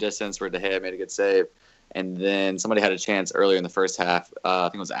strike from distance where De Gea made a good save. And then somebody had a chance earlier in the first half. I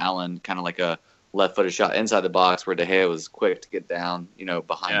think it was Allen, kind of like a left-footed shot inside the box where De Gea was quick to get down,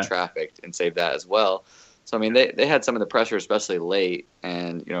 behind traffic and save that as well. So, I mean, they had some of the pressure, especially late,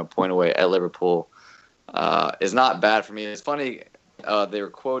 and, point away at Liverpool is not bad for me. It's funny, they were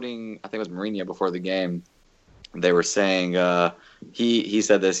quoting, I think it was Mourinho before the game. They were saying, he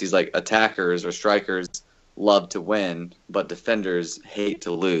said this, he's like, attackers or strikers love to win, but defenders hate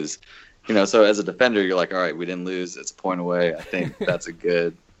to lose. So as a defender, you're like, all right, we didn't lose. It's a point away. I think that's a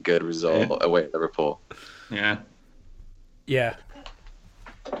good result away at Liverpool. Yeah. Yeah.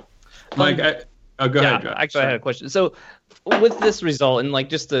 Mike, go ahead, Josh. Actually, I had a question. So, with this result and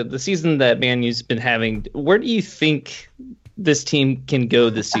just the season that Man U's been having, where do you think this team can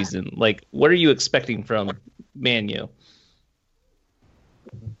go this season? Like, what are you expecting from Man U?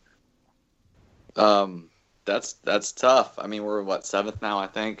 That's tough. I mean, we're 7th now, I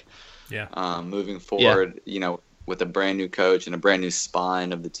think. Yeah. Moving forward, with a brand new coach and a brand new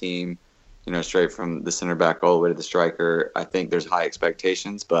spine of the team, straight from the center back all the way to the striker, I think there's high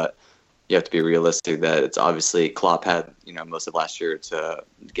expectations, but you have to be realistic that it's obviously Klopp had, most of last year to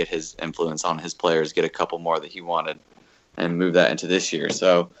get his influence on his players, get a couple more that he wanted, and move that into this year.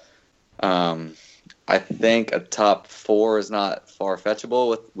 So I think a top 4 is not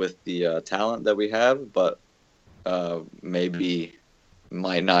far-fetchable with the talent that we have, but maybe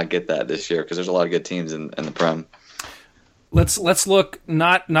might not get that this year because there's a lot of good teams in the Prem. Let's look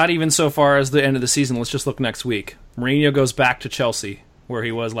not even so far as the end of the season. Let's just look next week. Mourinho goes back to Chelsea, where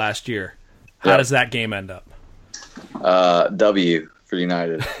he was last year. How does that game end up? W for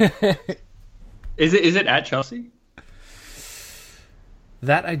United. Is it at Chelsea?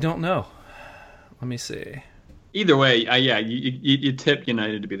 That I don't know. Let me see. Either way, you tip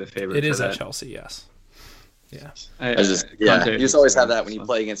United to be the favorite. It is for at that. Chelsea, yes. Yeah. You just always have that when you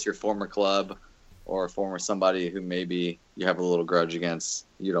play against your former club or former somebody who maybe you have a little grudge against.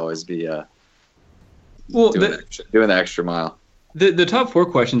 You'd always be doing the extra mile. The top 4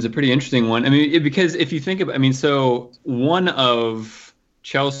 question is a pretty interesting one. I mean, because if you think about, so one of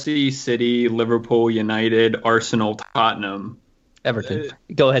Chelsea, City, Liverpool, United, Arsenal, Tottenham. Everton.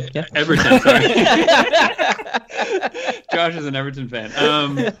 Go ahead. Yeah. Everton. Sorry. Josh is an Everton fan.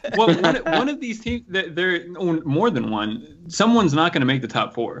 One of these teams, they're more than one. Someone's not going to make the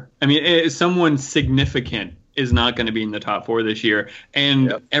top 4. I mean, someone significant is not going to be in the top 4 this year,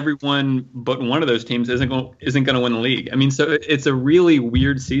 and everyone but one of those teams isn't going to win the league. I mean, so it's a really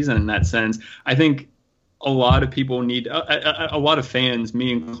weird season in that sense. I think a lot of people need a lot of fans,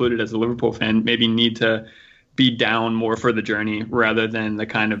 me included as a Liverpool fan, maybe need to be down more for the journey rather than the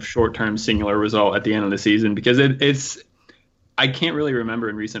kind of short-term singular result at the end of the season, because it's I can't really remember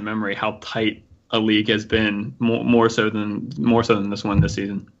in recent memory how tight a league has been more so than this one this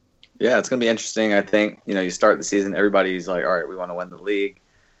season. Yeah, it's going to be interesting. I think, you start the season, everybody's like, all right, we want to win the league.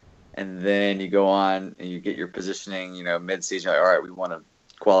 And then you go on and you get your positioning, mid-season, like, all right, we want to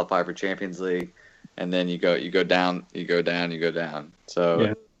qualify for Champions League. And then you go down.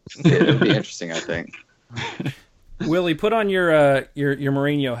 So it'll be interesting, I think. Willie, put on your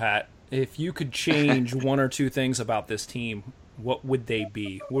Mourinho hat. If you could change one or two things about this team, what would they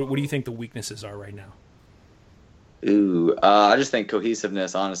be? What do you think the weaknesses are right now? I just think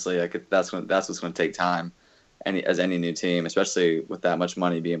cohesiveness. Honestly, that's what's going to take time. Any new team, especially with that much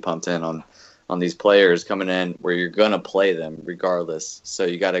money being pumped in on these players coming in, where you're going to play them regardless. So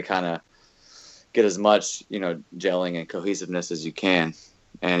you got to kind of get as much gelling and cohesiveness as you can.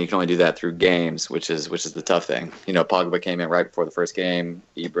 And you can only do that through games, which is the tough thing. Pogba came in right before the first game.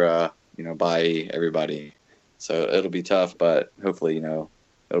 Ibra, Bailly, everybody. So it'll be tough, but hopefully, it'll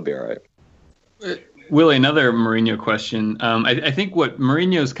be all right. Willie, another Mourinho question. I think what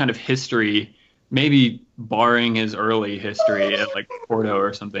Mourinho's kind of history, maybe barring his early history at like Porto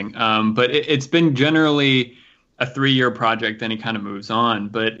or something, but it's been generally a 3-year project. Then he kind of moves on,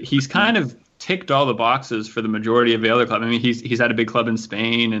 but he's kind of ticked all the boxes for the majority of the other club. I mean, he's had a big club in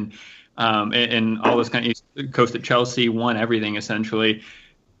Spain and all this kind of East Coast at Chelsea, won everything essentially.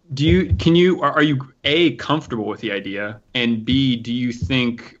 Are you A, comfortable with the idea, and B, do you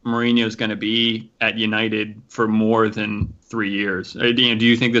think Mourinho's going to be at United for more than 3 years? Do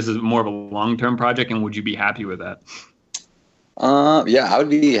you think this is more of a long-term project, and would you be happy with that? Yeah, I would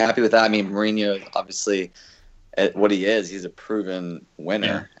be happy with that. I mean, Mourinho, obviously, at what he is, he's a proven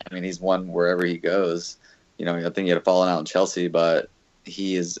winner. Yeah. I mean, he's won wherever he goes. I think he had a falling out in Chelsea, but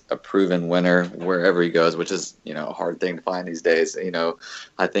he is a proven winner wherever he goes, which is, a hard thing to find these days.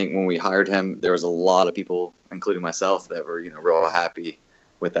 I think when we hired him, there was a lot of people, including myself, that were, real happy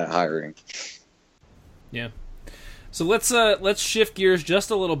with that hiring. Yeah. So let's shift gears just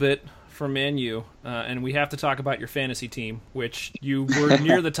a little bit from Man U, and we have to talk about your fantasy team, which you were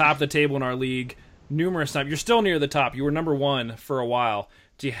near the top of the table in our league numerous times. You're still near the top. You were number 1 for a while.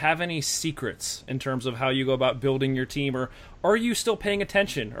 Do you have any secrets in terms of how you go about building your team, or are you still paying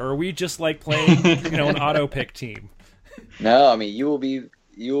attention, or are we just like playing, an auto pick team? No, I mean, you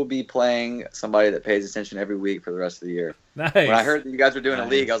will be playing somebody that pays attention every week for the rest of the year. Nice. When I heard that you guys were doing a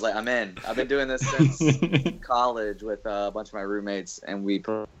league, I was like, I'm in. I've been doing this since college with a bunch of my roommates, and we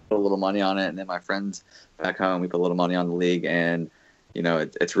put a little money on it, and then my friends back home, we put a little money on the league, and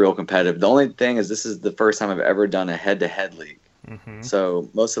it's real competitive. The only thing is, this is the first time I've ever done a head-to-head league. Mm-hmm. So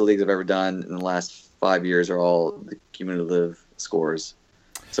most of the leagues I've ever done in the last 5 years are all the cumulative scores.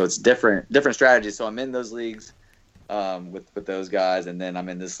 So it's different strategies. So I'm in those leagues with those guys, and then I'm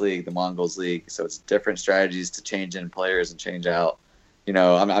in this league, the Mongols League. So it's different strategies to change in players and change out.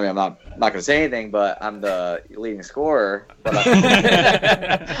 I'm not going to say anything, but I'm the leading scorer. But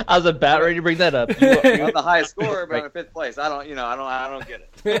I was about ready to bring that up. I'm the highest scorer, but I'm in 5th place. I don't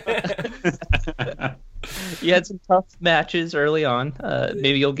get it. You had some tough matches early on.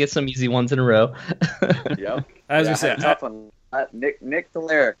 Maybe you'll get some easy ones in a row. Yep. As you said, tough one. Nick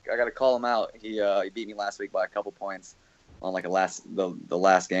Delaric, I got to call him out. He beat me last week by a couple points on like the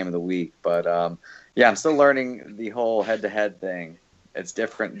last game of the week. But I'm still learning the whole head-to-head thing. It's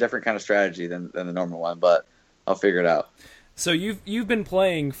different kind of strategy than the normal one, but I'll figure it out. So you've been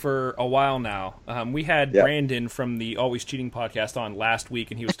playing for a while now. We had Yep. Brandon from the Always Cheating podcast on last week,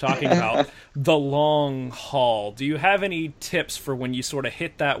 and he was talking about the long haul. Do you have any tips for when you sort of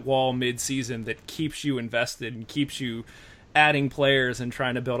hit that wall mid-season that keeps you invested and keeps you adding players and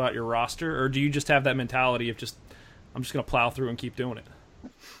trying to build out your roster, or do you just have that mentality of I'm just going to plow through and keep doing it?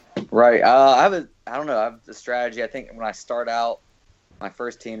 Right. I don't know. I have the strategy. I think when I start out, my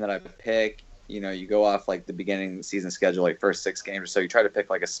first team that I pick, you go off like the beginning of the season schedule, like first 6 games or so. You try to pick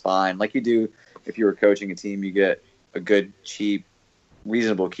like a spine, like you do if you were coaching a team. You get a good, cheap,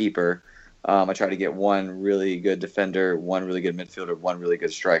 reasonable keeper. I try to get one really good defender, one really good midfielder, one really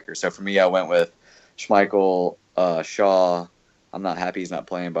good striker. So for me, I went with Schmeichel, Shaw. I'm not happy he's not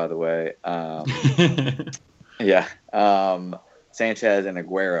playing, by the way. Yeah. Sanchez and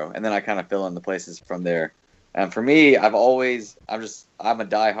Aguero, and then I kind of fill in the places from there. And for me, I'm a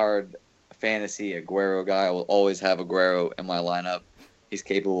diehard fantasy Aguero guy. I will always have Aguero in my lineup. He's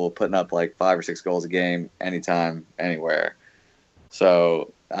capable of putting up like 5 or 6 goals a game, anytime, anywhere.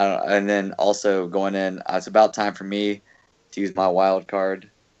 So, and then also going in, it's about time for me to use my wild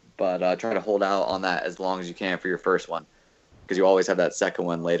card, but try to hold out on that as long as you can for your first one, because you always have that second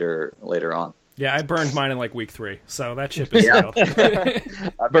one later on. Yeah, I burned mine in like week 3, so that ship is Yeah. sailed. I've been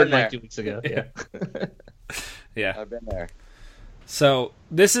Burned there. like 2 weeks ago. Yeah. Yeah. I've been there. So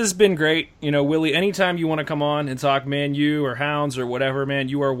this has been great. Willie, anytime you want to come on and talk Man U or Hounds or whatever, man,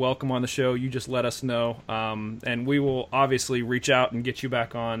 you are welcome on the show. You just let us know. And we will obviously reach out and get you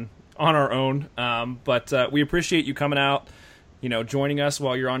back on our own. But we appreciate you coming out, joining us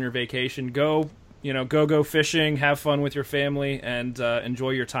while you're on your vacation. Go fishing, have fun with your family, and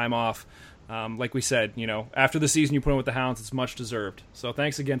enjoy your time off. Like we said, after the season you put in with the Hounds, it's much deserved. So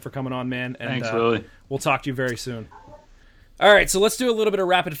thanks again for coming on, man. And Thanks, Willie. we'll talk to you very soon. All right, so let's do a little bit of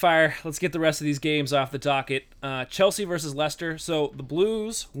rapid fire. Let's get the rest of these games off the docket. Chelsea versus Leicester. So the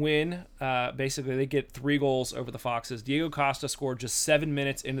Blues win. Basically, they get 3 goals over the Foxes. Diego Costa scored just 7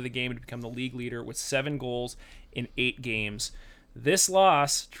 minutes into the game to become the league leader with 7 goals in 8 games. This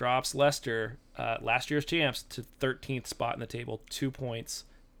loss drops Leicester, last year's champs, to 13th spot in the table, 2 points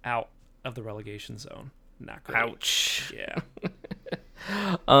out of the relegation zone. Not great. Ouch. Yeah.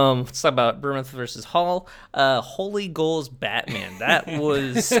 Let's talk about Bournemouth versus Hull. Holy goals, Batman. That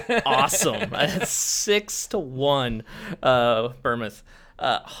was awesome. 6-1, Bournemouth.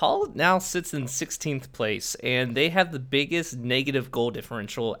 Hull now sits in 16th place, and they have the biggest negative goal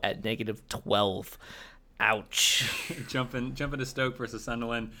differential at -12. Ouch. Jumping to Stoke versus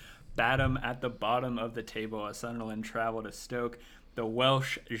Sunderland. Batham at the bottom of the table as Sunderland travel to Stoke. The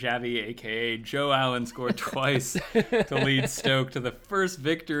Welsh Xavi, a.k.a. Joe Allen, scored twice to lead Stoke to the first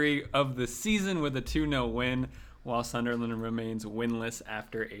victory of the season with a 2-0 win, while Sunderland remains winless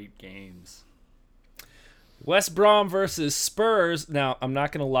after 8 games. West Brom versus Spurs. Now, I'm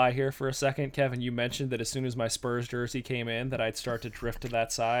not going to lie here for a second. Kevin, you mentioned that as soon as my Spurs jersey came in that I'd start to drift to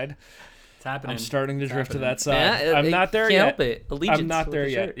that side. It's happening. I'm starting to drift to happening. that side. Yeah, I'm not there can't yet. help it. Allegiance I'm not with there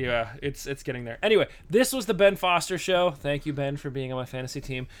the yet. shirt. Yeah, it's getting there. Anyway, this was the Ben Foster show. Thank you, Ben, for being on my fantasy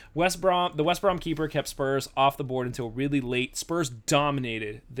team. The West Brom keeper kept Spurs off the board until really late. Spurs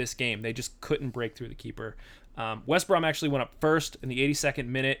dominated this game. They just couldn't break through the keeper. West Brom actually went up first in the 82nd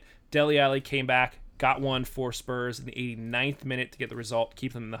minute. Dele Alli came back, got one for Spurs in the 89th minute to get the result,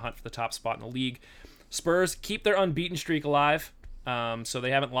 keep them in the hunt for the top spot in the league. Spurs keep their unbeaten streak alive, so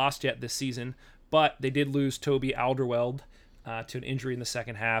they haven't lost yet this season. But they did lose Toby Alderweireld to an injury in the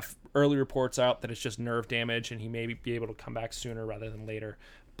second half. Early reports out that it's just nerve damage, and he may be able to come back sooner rather than later.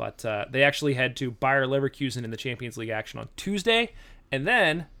 But they actually head to Bayer Leverkusen in the Champions League action on Tuesday, and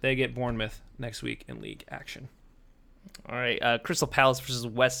then they get Bournemouth next week in league action. All right, Crystal Palace versus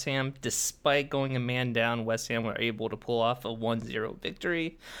West Ham. Despite going a man down, West Ham were able to pull off a 1-0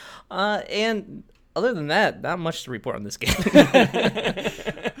 victory. And other than that, not much to report on this game.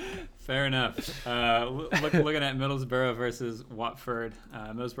 Fair enough. Looking at Middlesbrough versus Watford.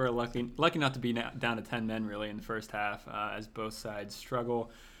 Middlesbrough lucky not to be down to 10 men really in the first half, as both sides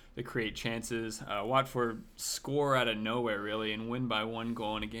struggle to create chances. Watford score out of nowhere really and win by 1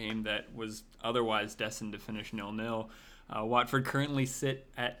 goal in a game that was otherwise destined to finish 0-0. Watford currently sit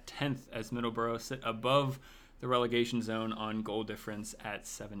at 10th as Middlesbrough sit above the relegation zone on goal difference at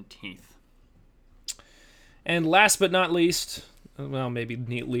 17th. And last but not least, well, maybe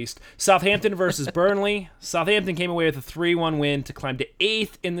least, Southampton versus Burnley. Southampton came away with a 3-1 win to climb to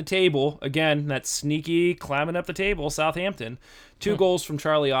 8th in the table. Again, that sneaky climbing up the table, Southampton. 2 goals from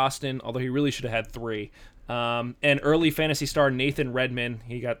Charlie Austin, although he really should have had 3. And early fantasy star Nathan Redmond,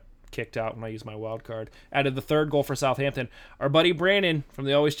 he got kicked out when I used my wild card. Added the third goal for Southampton. Our buddy Brandon from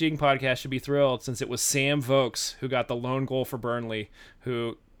the Always Cheating podcast should be thrilled since it was Sam Vokes who got the lone goal for Burnley,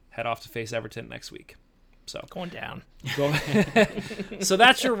 who head off to face Everton next week. So Going down. So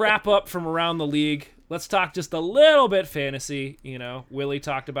that's your wrap up from around the league. Let's talk just a little bit fantasy. Willie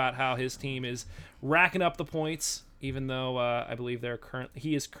talked about how his team is racking up the points, even though I believe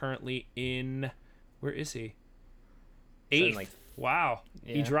he is currently in. Where is he? 8th. Wow,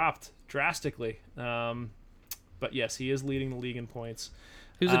 Yeah. He dropped drastically. But yes, he is leading the league in points.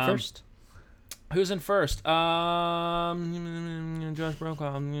 Who's in first? Who's in first? Josh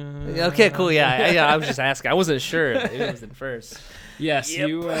Brokaw. Okay, cool. Yeah, I was just asking. I wasn't sure if it was in first. Yes, Yep.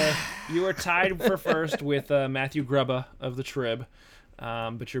 you are tied for first with Matthew Grubba of the Trib,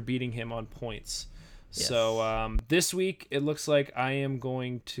 but you're beating him on points. Yes. So this week it looks like I am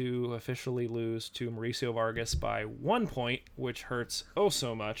going to officially lose to Mauricio Vargas by 1 point, which hurts oh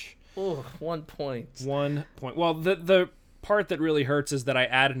so much. Oh, 1 point. 1 point. Well, the part that really hurts is that I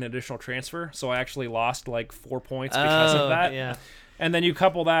added an additional transfer, so I actually lost like 4 points because of that. Yeah. And then you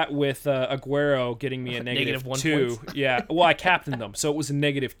couple that with Aguero getting me a negative -1 2. points. Yeah. Well, I captained them, so it was a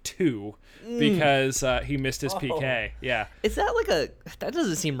 -2 because he missed his PK. Yeah. Is that that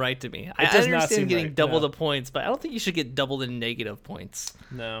doesn't seem right to me. I does not understand seem getting right, double no. the points, but I don't think you should get double the negative points.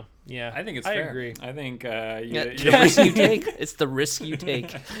 No. Yeah. I think it's I fair. agree. I think The risk you take. It's the risk you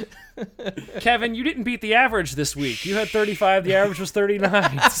take. Kevin, you didn't beat the average this week. You had 35. The average was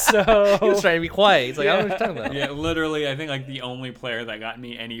 39. So He was trying to be quiet. He's like, I don't know what you're talking about. Yeah, literally, I think like the only player that got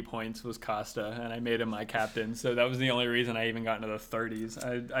me any points was Costa, and I made him my captain. So that was the only reason I even got into the 30s.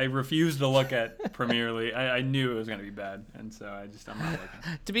 I refused to look at Premier League. I knew it was going to be bad, and so I'm not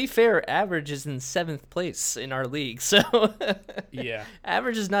looking. To be fair, average is in 7th place in our league, so yeah.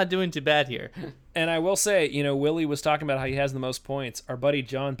 average is not doing too bad here. And I will say, Willie was talking about how he has the most points. Our buddy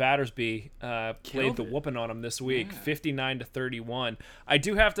John Battersby played the whooping on him this week, 59-31. I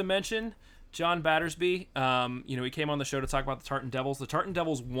do have to mention John Battersby. He came on the show to talk about the Tartan Devils. The Tartan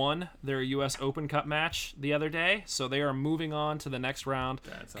Devils won their U.S. Open Cup match the other day, so they are moving on to the next round.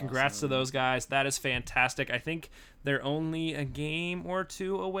 That's Congrats awesome. to those guys. That is fantastic. I think they're only a game or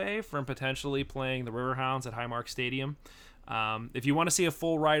two away from potentially playing the Riverhounds at Highmark Stadium. If you want to see a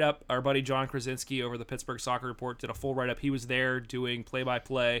full write-up, our buddy John Krasinski over the Pittsburgh Soccer Report did a full write-up. He was there doing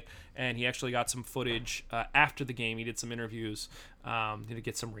play-by-play, and he actually got some footage after the game. He did some interviews to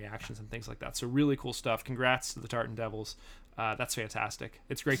get some reactions and things like that. So really cool stuff. Congrats to the Tartan Devils. That's fantastic.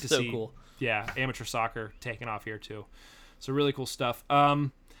 It's great to So see. cool. Yeah, amateur soccer taking off here too. So really cool stuff.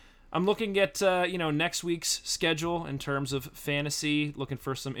 I'm looking at next week's schedule in terms of fantasy, looking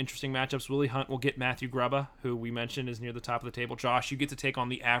for some interesting matchups. Willie Hunt will get Matthew Grubba, who we mentioned is near the top of the table. Josh, you get to take on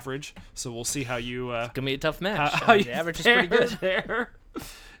the average, so we'll see how you Gonna be a tough match. how you The average is pretty fare good. there.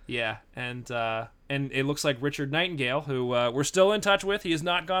 Yeah, and it looks like Richard Nightingale, who we're still in touch with, he has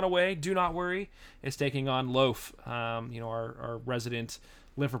not gone away. Do not worry, is taking on Loaf, our resident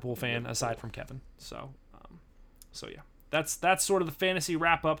Liverpool fan, aside from Kevin. So yeah, that's sort of the fantasy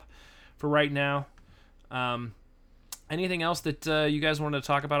wrap up for right now. Anything else that you guys wanted to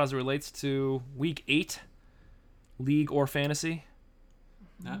talk about as it relates to week 8, league or fantasy?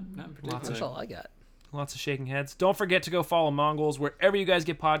 Not particularly. That's all I got. Lots of shaking heads. Don't forget to go follow Mongols wherever you guys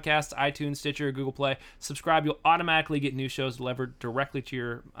get podcasts, iTunes, Stitcher, Google Play. Subscribe. You'll automatically get new shows delivered directly to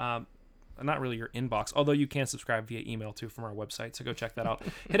your, not really your inbox, although you can subscribe via email too from our website. So go check that out.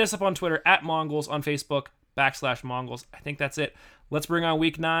 Hit us up on Twitter @Mongols, on Facebook /Mongols. I think that's it. Let's bring on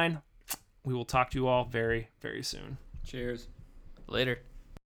week 9. We will talk to you all very, very soon. Cheers. Later.